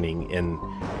Reckoning and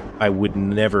I would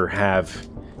never have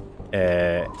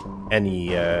any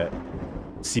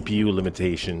CPU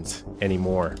limitations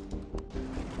anymore.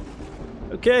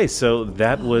 Okay, so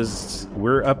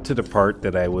we're up to the part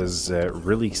that I was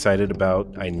really excited about.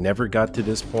 I never got to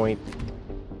this point,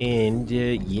 and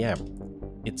yeah,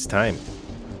 it's time.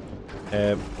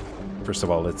 First of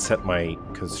all, let's set my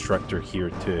constructor here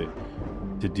to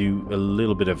do a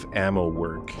little bit of ammo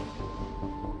work.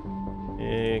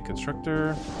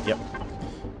 Constructor, yep.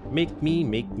 Make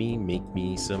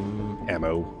me some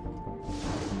ammo.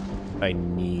 I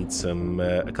need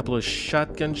a couple of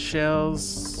shotgun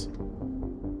shells.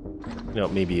 No,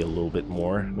 maybe a little bit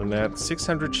more than that.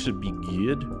 600 should be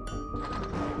good.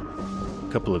 A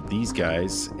couple of these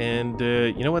guys. And,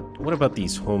 you know what? What about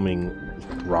these homing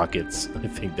rockets? I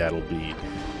think that'll be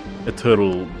a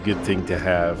total good thing to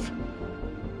have.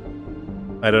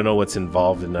 I don't know what's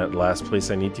involved in that last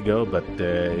place I need to go, but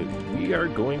we are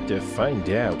going to find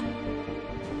out.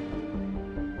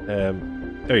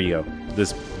 There you go.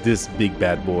 This big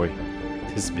bad boy.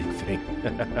 This big thing.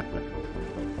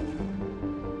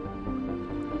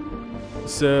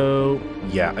 So,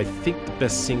 yeah, I think the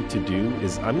best thing to do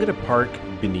is I'm going to park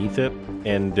beneath it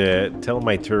and tell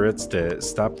my turrets to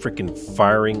stop freaking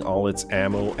firing all its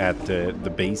ammo at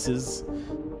the bases.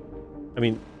 I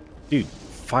mean, dude,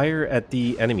 fire at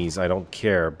the enemies, I don't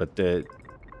care, but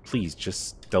please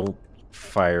just don't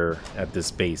fire at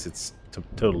this base. It's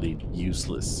totally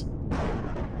useless.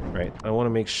 Right, I want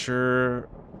to make sure...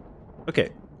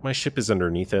 Okay, my ship is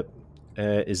underneath it.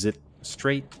 Is it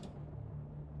straight?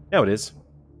 Now it is.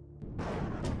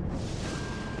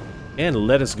 And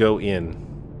let us go in.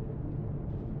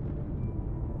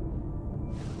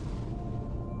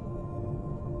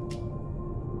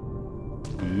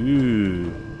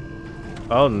 Ooh.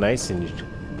 Oh, nice and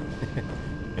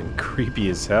And creepy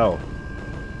as hell.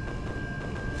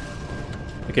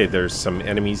 Okay, there's some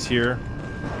enemies here.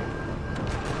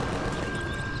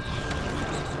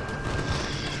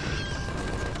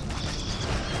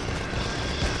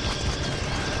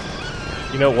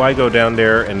 You know, why go down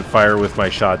there and fire with my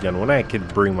shotgun when I could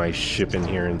bring my ship in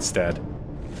here instead?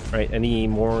 Right, any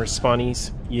more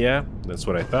spawnies? Yeah, that's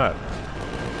what I thought.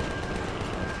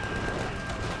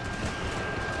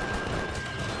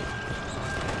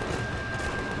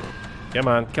 Come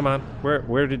on, come on.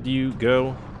 Where did you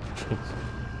go?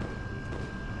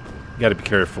 Gotta be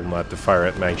careful not to fire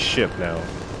at my ship now.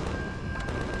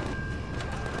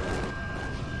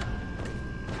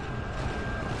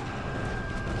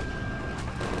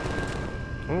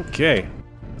 Okay,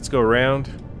 let's go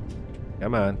around.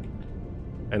 Come on.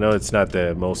 I know it's not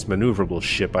the most maneuverable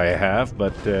ship I have,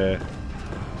 but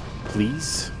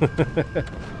please.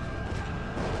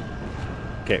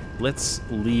 Okay, let's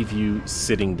leave you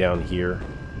sitting down here.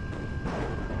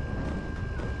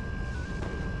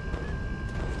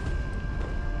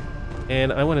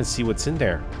 And I want to see what's in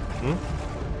there.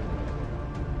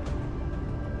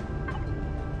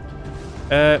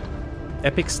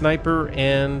 Epic sniper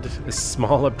and a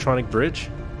small electronic bridge?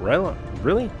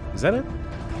 Really? Is that it?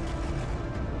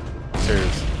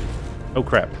 Seriously. Oh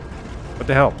crap. What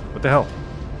the hell? What the hell?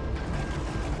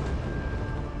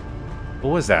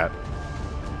 What was that?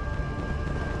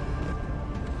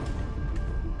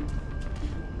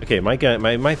 Okay,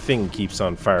 my thing keeps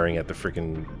on firing at the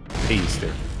freaking haze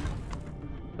there.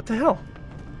 What the hell?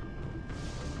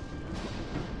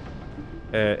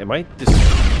 Am I just...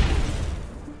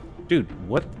 Dude,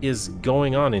 what is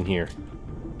going on in here?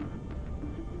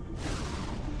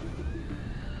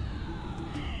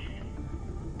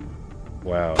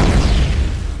 Wow.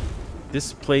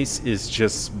 This place is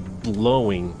just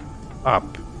blowing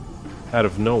up out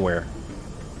of nowhere.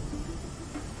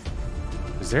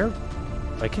 Is there...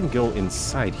 I can go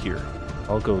inside here.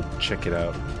 I'll go check it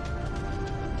out.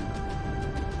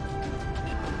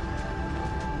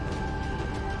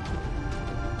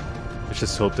 Let's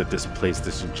just hope that this place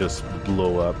doesn't just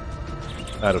blow up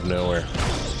out of nowhere.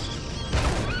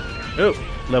 Oh,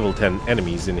 level 10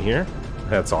 enemies in here.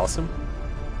 That's awesome.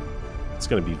 It's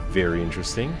going to be very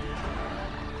interesting.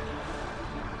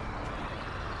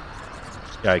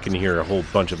 Yeah, I can hear a whole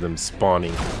bunch of them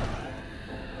spawning.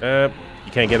 You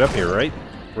can't get up here, right?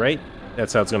 Right?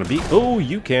 That's how it's going to be. Oh,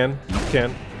 you can. You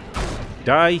can.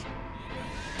 Die.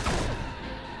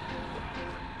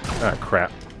 Ah,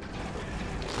 crap.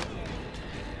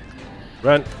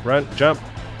 Run, run, jump.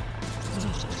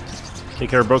 Take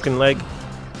care of broken leg.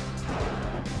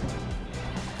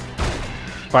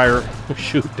 Fire.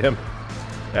 Shoot them.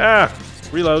 Ah!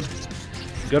 Reload.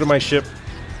 Go to my ship.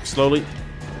 Slowly.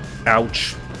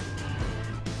 Ouch.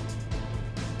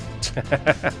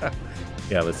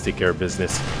 Yeah, let's take care of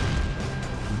business.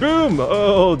 Boom!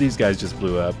 Oh, these guys just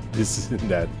blew up. This isn't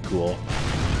that cool.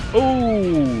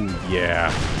 Oh,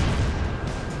 yeah.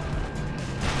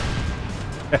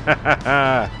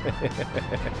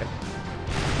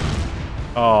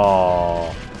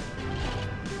 Oh.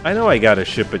 I know I got a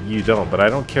ship, but you don't. But I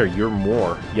don't care. You're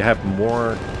more. You have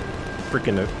more.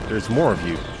 Freaking. There's more of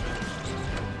you.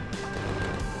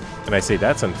 And I say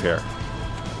that's unfair.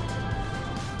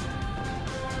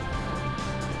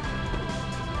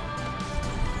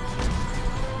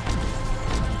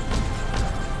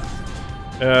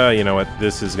 You know what?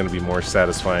 This is going to be more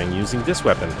satisfying using this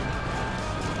weapon.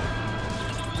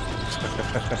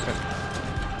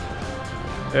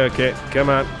 Okay, come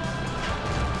on.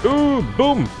 Ooh,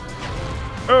 boom!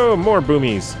 Oh, more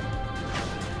boomies.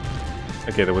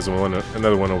 Okay, there was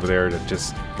another one over there that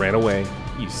just ran away.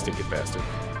 You stinky bastard.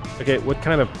 Okay, what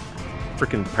kind of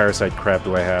freaking parasite crap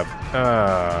do I have?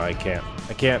 Ah, I can't.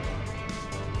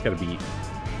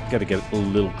 Gotta get a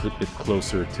little bit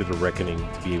closer to the reckoning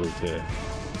to be able to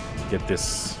get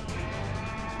this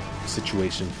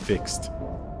situation fixed.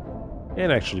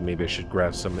 And actually, maybe I should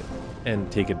grab some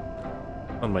and take it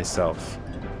on myself.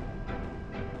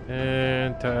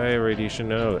 Anti-radiation,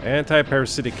 no.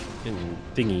 Anti-parasitic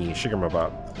thingy,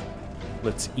 shigamabob.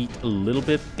 Let's eat a little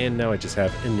bit, and now I just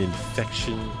have an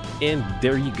infection. And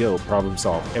there you go, problem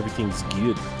solved. Everything's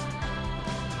good.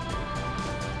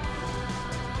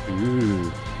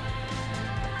 Ooh.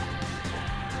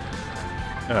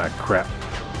 Ah, crap.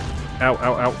 Ow,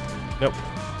 ow, ow. Nope.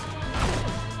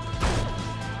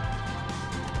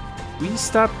 Will you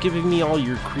stop giving me all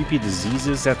your creepy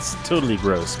diseases? That's totally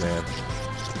gross, man.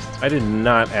 I did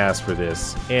not ask for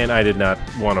this, and I did not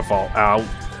want to fall out.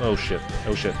 Oh shit,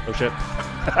 oh shit, oh shit.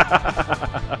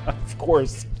 Of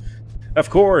course. Of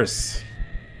course.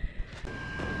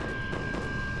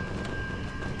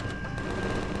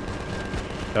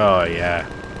 Oh, yeah.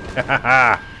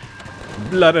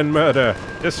 Blood and murder.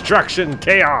 Destruction.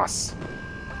 Chaos.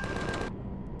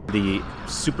 The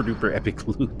super duper epic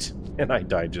loot. And I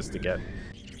died just again.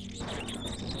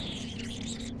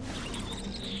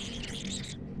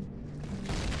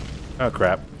 Oh,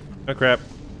 crap. Oh, crap.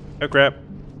 Oh, crap.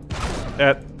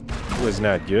 That was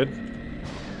not good.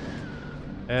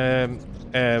 I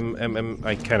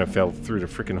kind of fell through the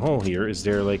freaking hole here. Is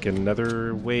there, like,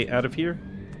 another way out of here?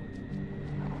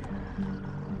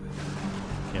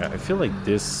 Yeah, I feel like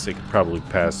this I could probably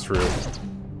pass through.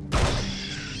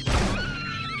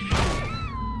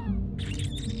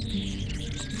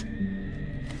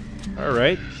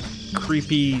 Alright.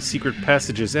 Creepy secret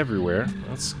passages everywhere.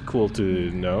 That's cool to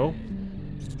know.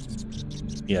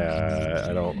 Yeah,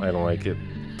 I don't like it.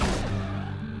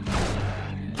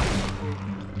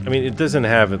 I mean, it doesn't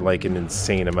have like an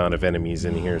insane amount of enemies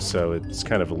in here, so it's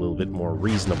kind of a little bit more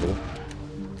reasonable.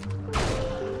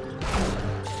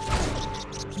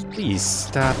 Please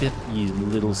stop it, you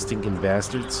little stinking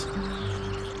bastards.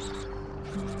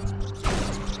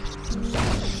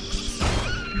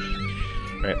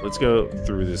 Alright, let's go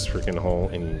through this freaking hole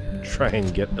and try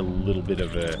and get a little bit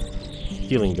of a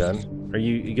healing done. Are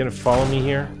you gonna follow me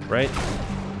here, right?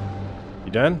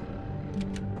 You done?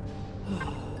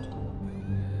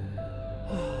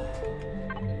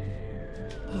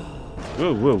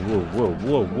 Whoa, whoa, whoa, whoa,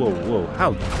 whoa, whoa, whoa.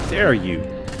 How dare you?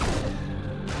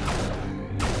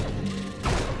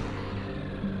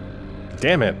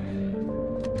 Damn it.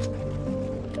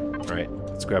 Alright,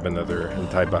 let's grab another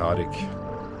antibiotic.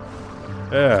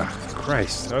 Ugh,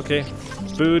 Christ. Okay,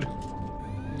 food.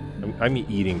 I'm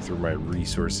eating through my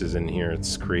resources in here.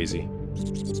 It's crazy.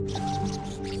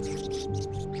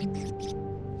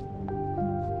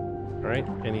 Alright,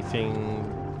 anything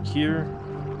here?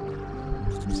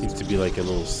 Seems to be like a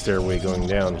little stairway going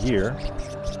down here.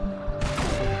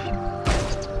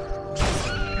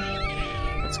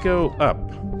 Let's go up.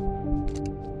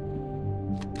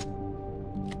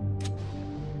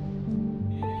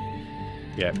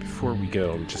 Yeah, before we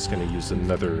go, I'm just gonna use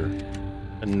another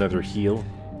heal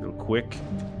real quick.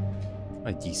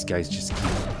 Why these guys just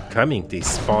keep coming? They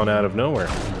spawn out of nowhere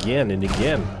again and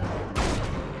again.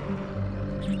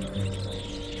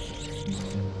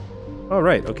 All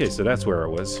right, okay, so that's where I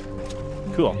was.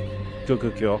 Cool. Cool,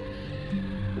 cool, cool.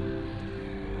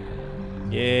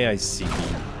 Yeah, I see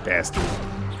you, bastard.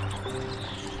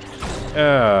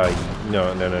 No.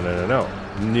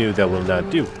 No, that will not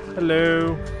do.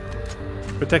 Hello.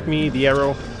 Protect me, the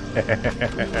arrow.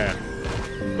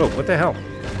 Whoa, what the hell?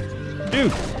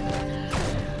 Dude!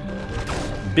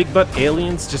 Big butt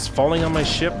aliens just falling on my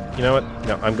ship? You know what?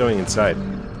 No, I'm going inside.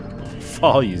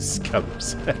 Fall, you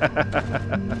scubs.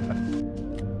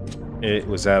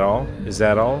 Was that all? Is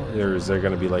that all? Or is there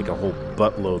gonna be like a whole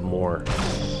buttload more?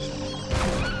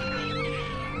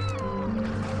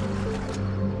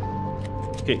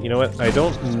 Okay, you know what? I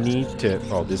don't need to...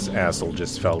 Oh, this asshole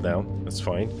just fell down. That's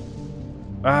fine.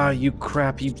 Ah, you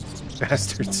crappy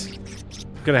bastards.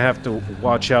 I'm gonna have to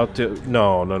watch out to...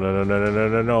 No.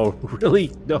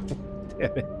 Really? No.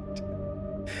 Damn it.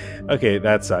 Okay,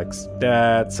 that sucks.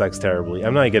 That sucks terribly.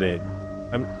 I'm not gonna...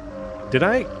 Did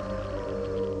I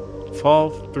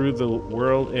fall through the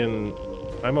world and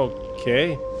I'm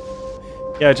okay?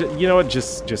 Yeah, you know what?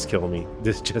 Just kill me.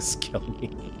 Just kill me.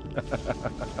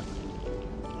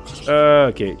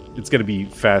 Okay, it's gonna be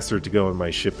faster to go on my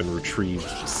ship and retrieve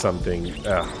something.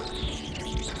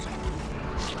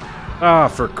 Ah,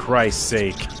 for Christ's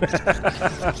sake.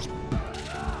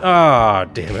 Ah,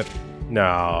 damn it.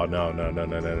 No.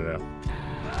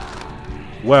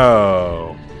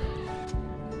 Whoa.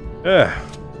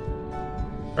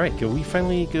 Alright, can we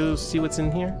finally go see what's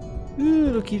in here? Ooh,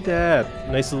 look at that.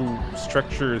 Nice little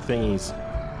structure thingies.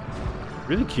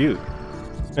 Really cute.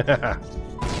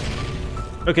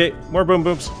 Okay, more boom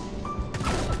booms.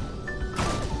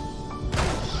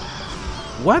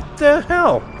 What the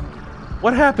hell?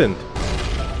 What happened?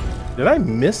 Did I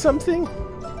miss something?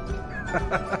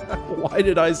 Why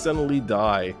did I suddenly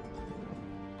die?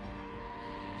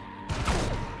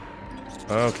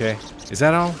 Okay. Is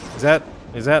that all?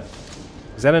 Is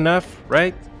that enough,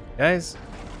 right? Guys?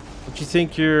 Don't you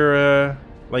think you're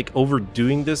like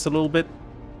overdoing this a little bit?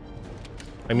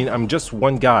 I mean, I'm just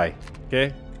one guy,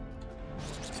 okay?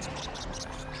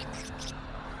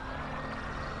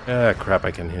 Ah, crap,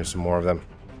 I can hear some more of them.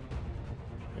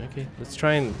 Okay, let's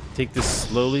try and take this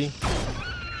slowly.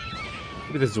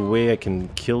 Maybe there's a way I can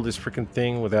kill this freaking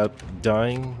thing without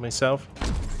dying myself.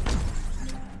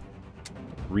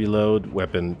 Reload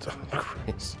weapon. Oh,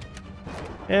 Christ.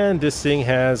 And this thing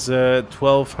has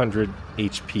 1200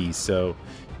 HP, so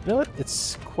you know what?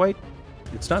 It's quite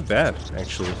It's not bad,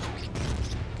 actually.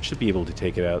 Should be able to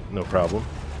take it out, no problem.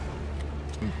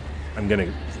 I'm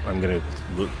gonna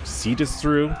see this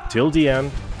through till the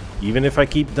end, even if I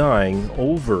keep dying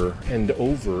over and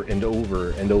over and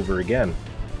over and over again.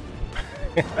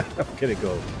 I'm gonna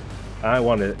go. I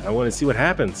wanna see what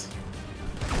happens.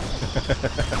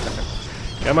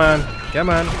 Come on, come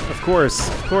on. Of course,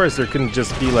 there couldn't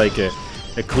just be like a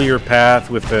clear path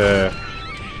with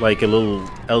like a little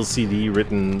LCD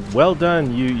written, "Well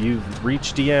done, you've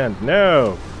reached the end."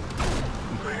 No.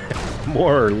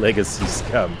 More legacy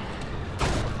scum.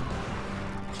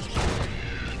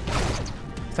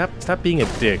 Stop being a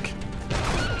dick.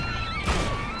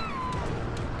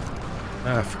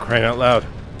 Ah, for crying out loud.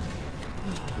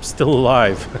 I'm still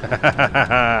alive.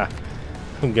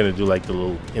 I'm gonna do like the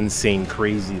little insane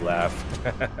crazy laugh.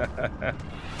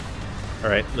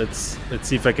 Alright, let's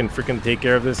see if I can freaking take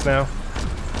care of this now.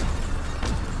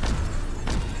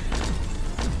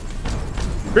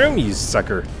 Boom, you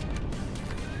sucker.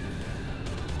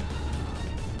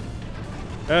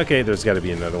 Okay, there's got to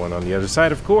be another one on the other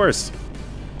side, of course.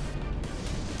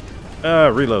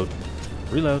 Reload.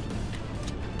 Reload.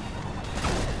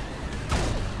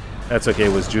 That's okay,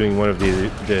 it was doing one of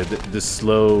the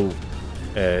slow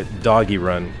doggy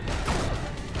run.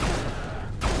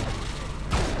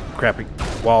 Crappy.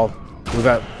 Wall. Move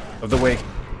out of the way.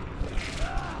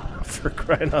 For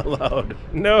crying out loud.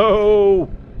 No!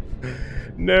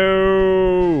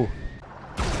 No!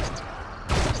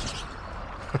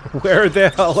 Where the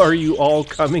hell are you all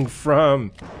coming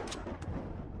from?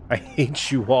 I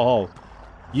hate you all.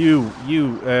 You,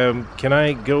 can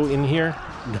I go in here?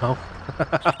 No.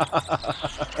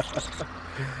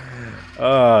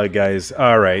 Oh, guys.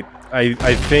 All right.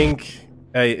 I think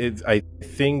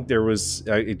there was.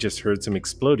 I just heard some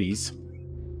explodies.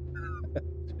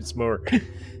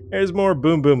 There's more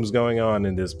boom booms going on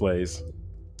in this place.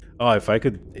 Oh, if I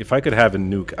could have a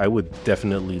nuke, I would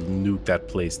definitely nuke that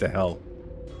place to hell.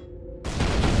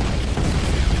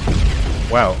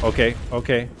 Wow, okay.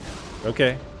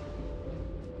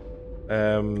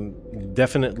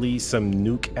 Definitely some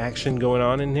nuke action going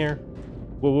on in here.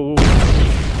 Whoa.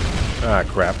 Ah,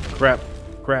 crap.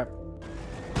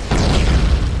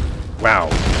 Wow.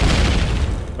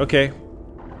 Okay.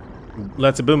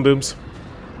 Lots of boom booms.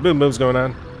 Boom booms going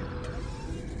on.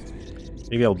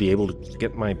 Maybe I'll be able to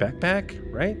get my backpack,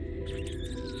 right?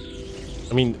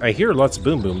 I mean, I hear lots of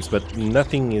boom booms, but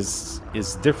nothing is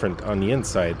different on the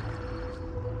inside.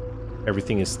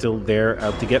 Everything is still there,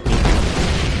 out to get me.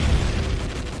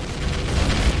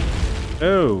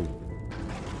 Oh.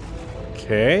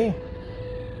 Okay.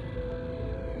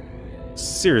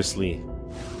 Seriously.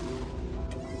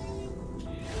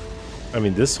 I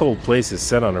mean, this whole place is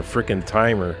set on a frickin'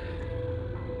 timer.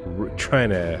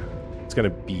 It's gonna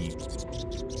be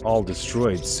all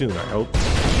destroyed soon, I hope.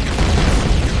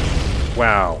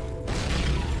 Wow.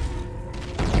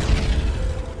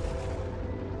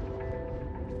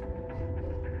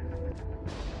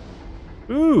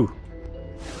 Ooh.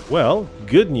 Well,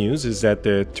 good news is that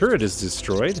the turret is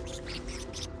destroyed.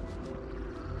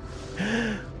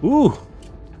 Ooh.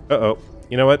 Uh-oh.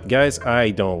 You know what, guys? I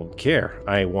don't care.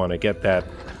 I want to get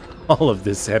all of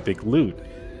this epic loot.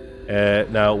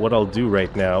 Now, what I'll do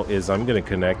right now is I'm going to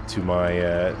connect to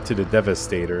to the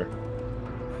Devastator.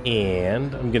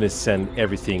 And I'm going to send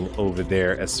everything over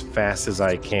there as fast as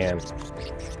I can.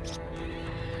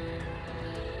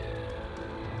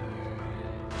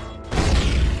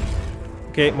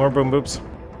 Okay, more boom booms.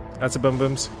 Lots of boom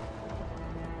booms.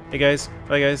 Hey guys,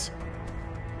 bye guys.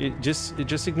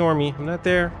 Just ignore me. I'm not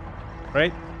there,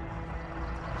 right?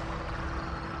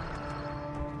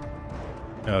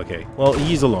 Okay. Well,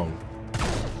 he's alone.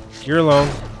 You're alone.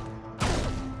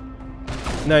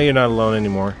 No, you're not alone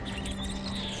anymore.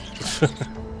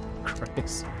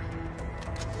 Christ.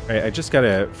 Alright, I just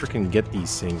gotta freaking get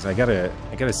these things. I gotta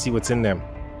see what's in them.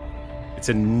 It's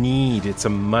a need. It's a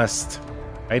must.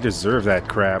 I deserve that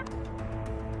crap.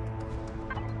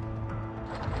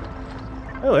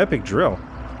 Oh, epic drill.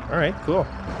 Alright, cool.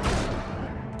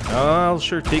 I'll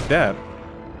sure take that.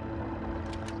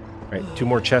 Alright, 2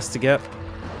 more chests to get.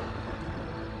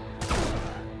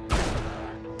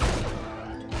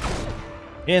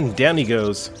 And down he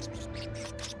goes.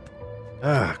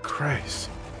 Ah, Christ.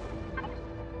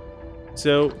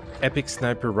 So, epic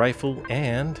sniper rifle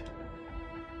and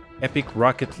epic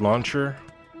rocket launcher.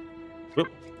 Whoop.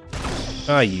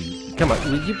 Ah, you... Come on,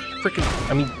 will you frickin'...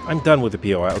 I mean, I'm done with the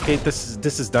POI, okay? This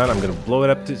is done. I'm gonna blow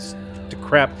it up to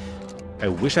crap. I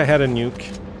wish I had a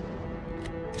nuke.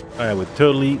 I would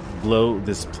totally blow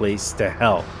this place to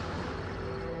hell.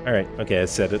 Alright, okay, I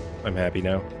said it. I'm happy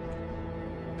now.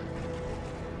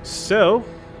 So,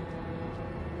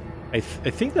 I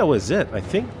think that was it. I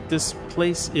think this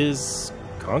place is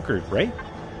conquered, right?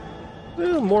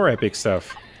 More epic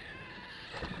stuff.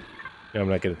 No, I'm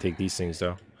not going to take these things,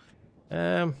 though.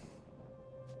 I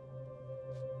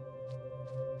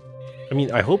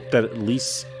mean, I hope that at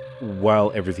least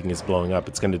while everything is blowing up,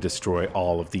 it's going to destroy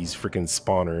all of these freaking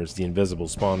spawners, the invisible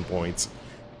spawn points,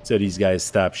 so these guys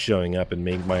stop showing up and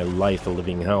make my life a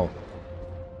living hell.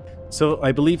 So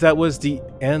I believe that was the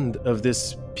end of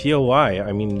this POI.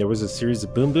 I mean, there was a series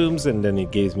of boom booms, and then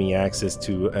it gave me access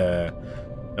to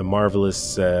a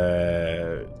marvelous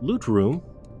loot room,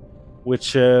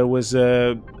 which was,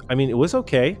 I mean, it was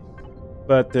okay.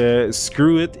 But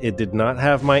screw it, it did not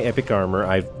have my epic armor.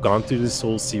 I've gone through this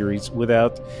whole series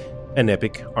without an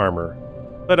epic armor.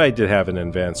 But I did have an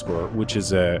advanced score, which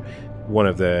is one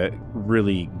of the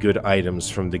really good items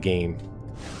from the game.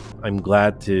 I'm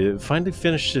glad to finally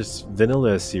finish this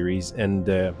vanilla series, and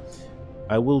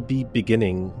I will be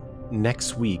beginning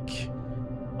next week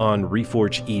on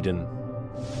Reforge Eden.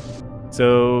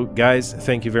 So, guys,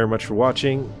 thank you very much for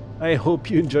watching. I hope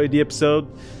you enjoyed the episode.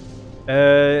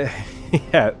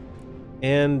 Yeah,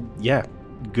 and yeah,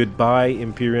 goodbye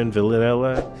Empyrion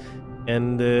Vanilla,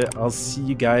 and I'll see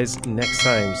you guys next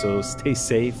time, so stay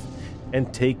safe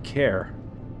and take care.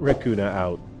 Rakoona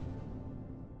out.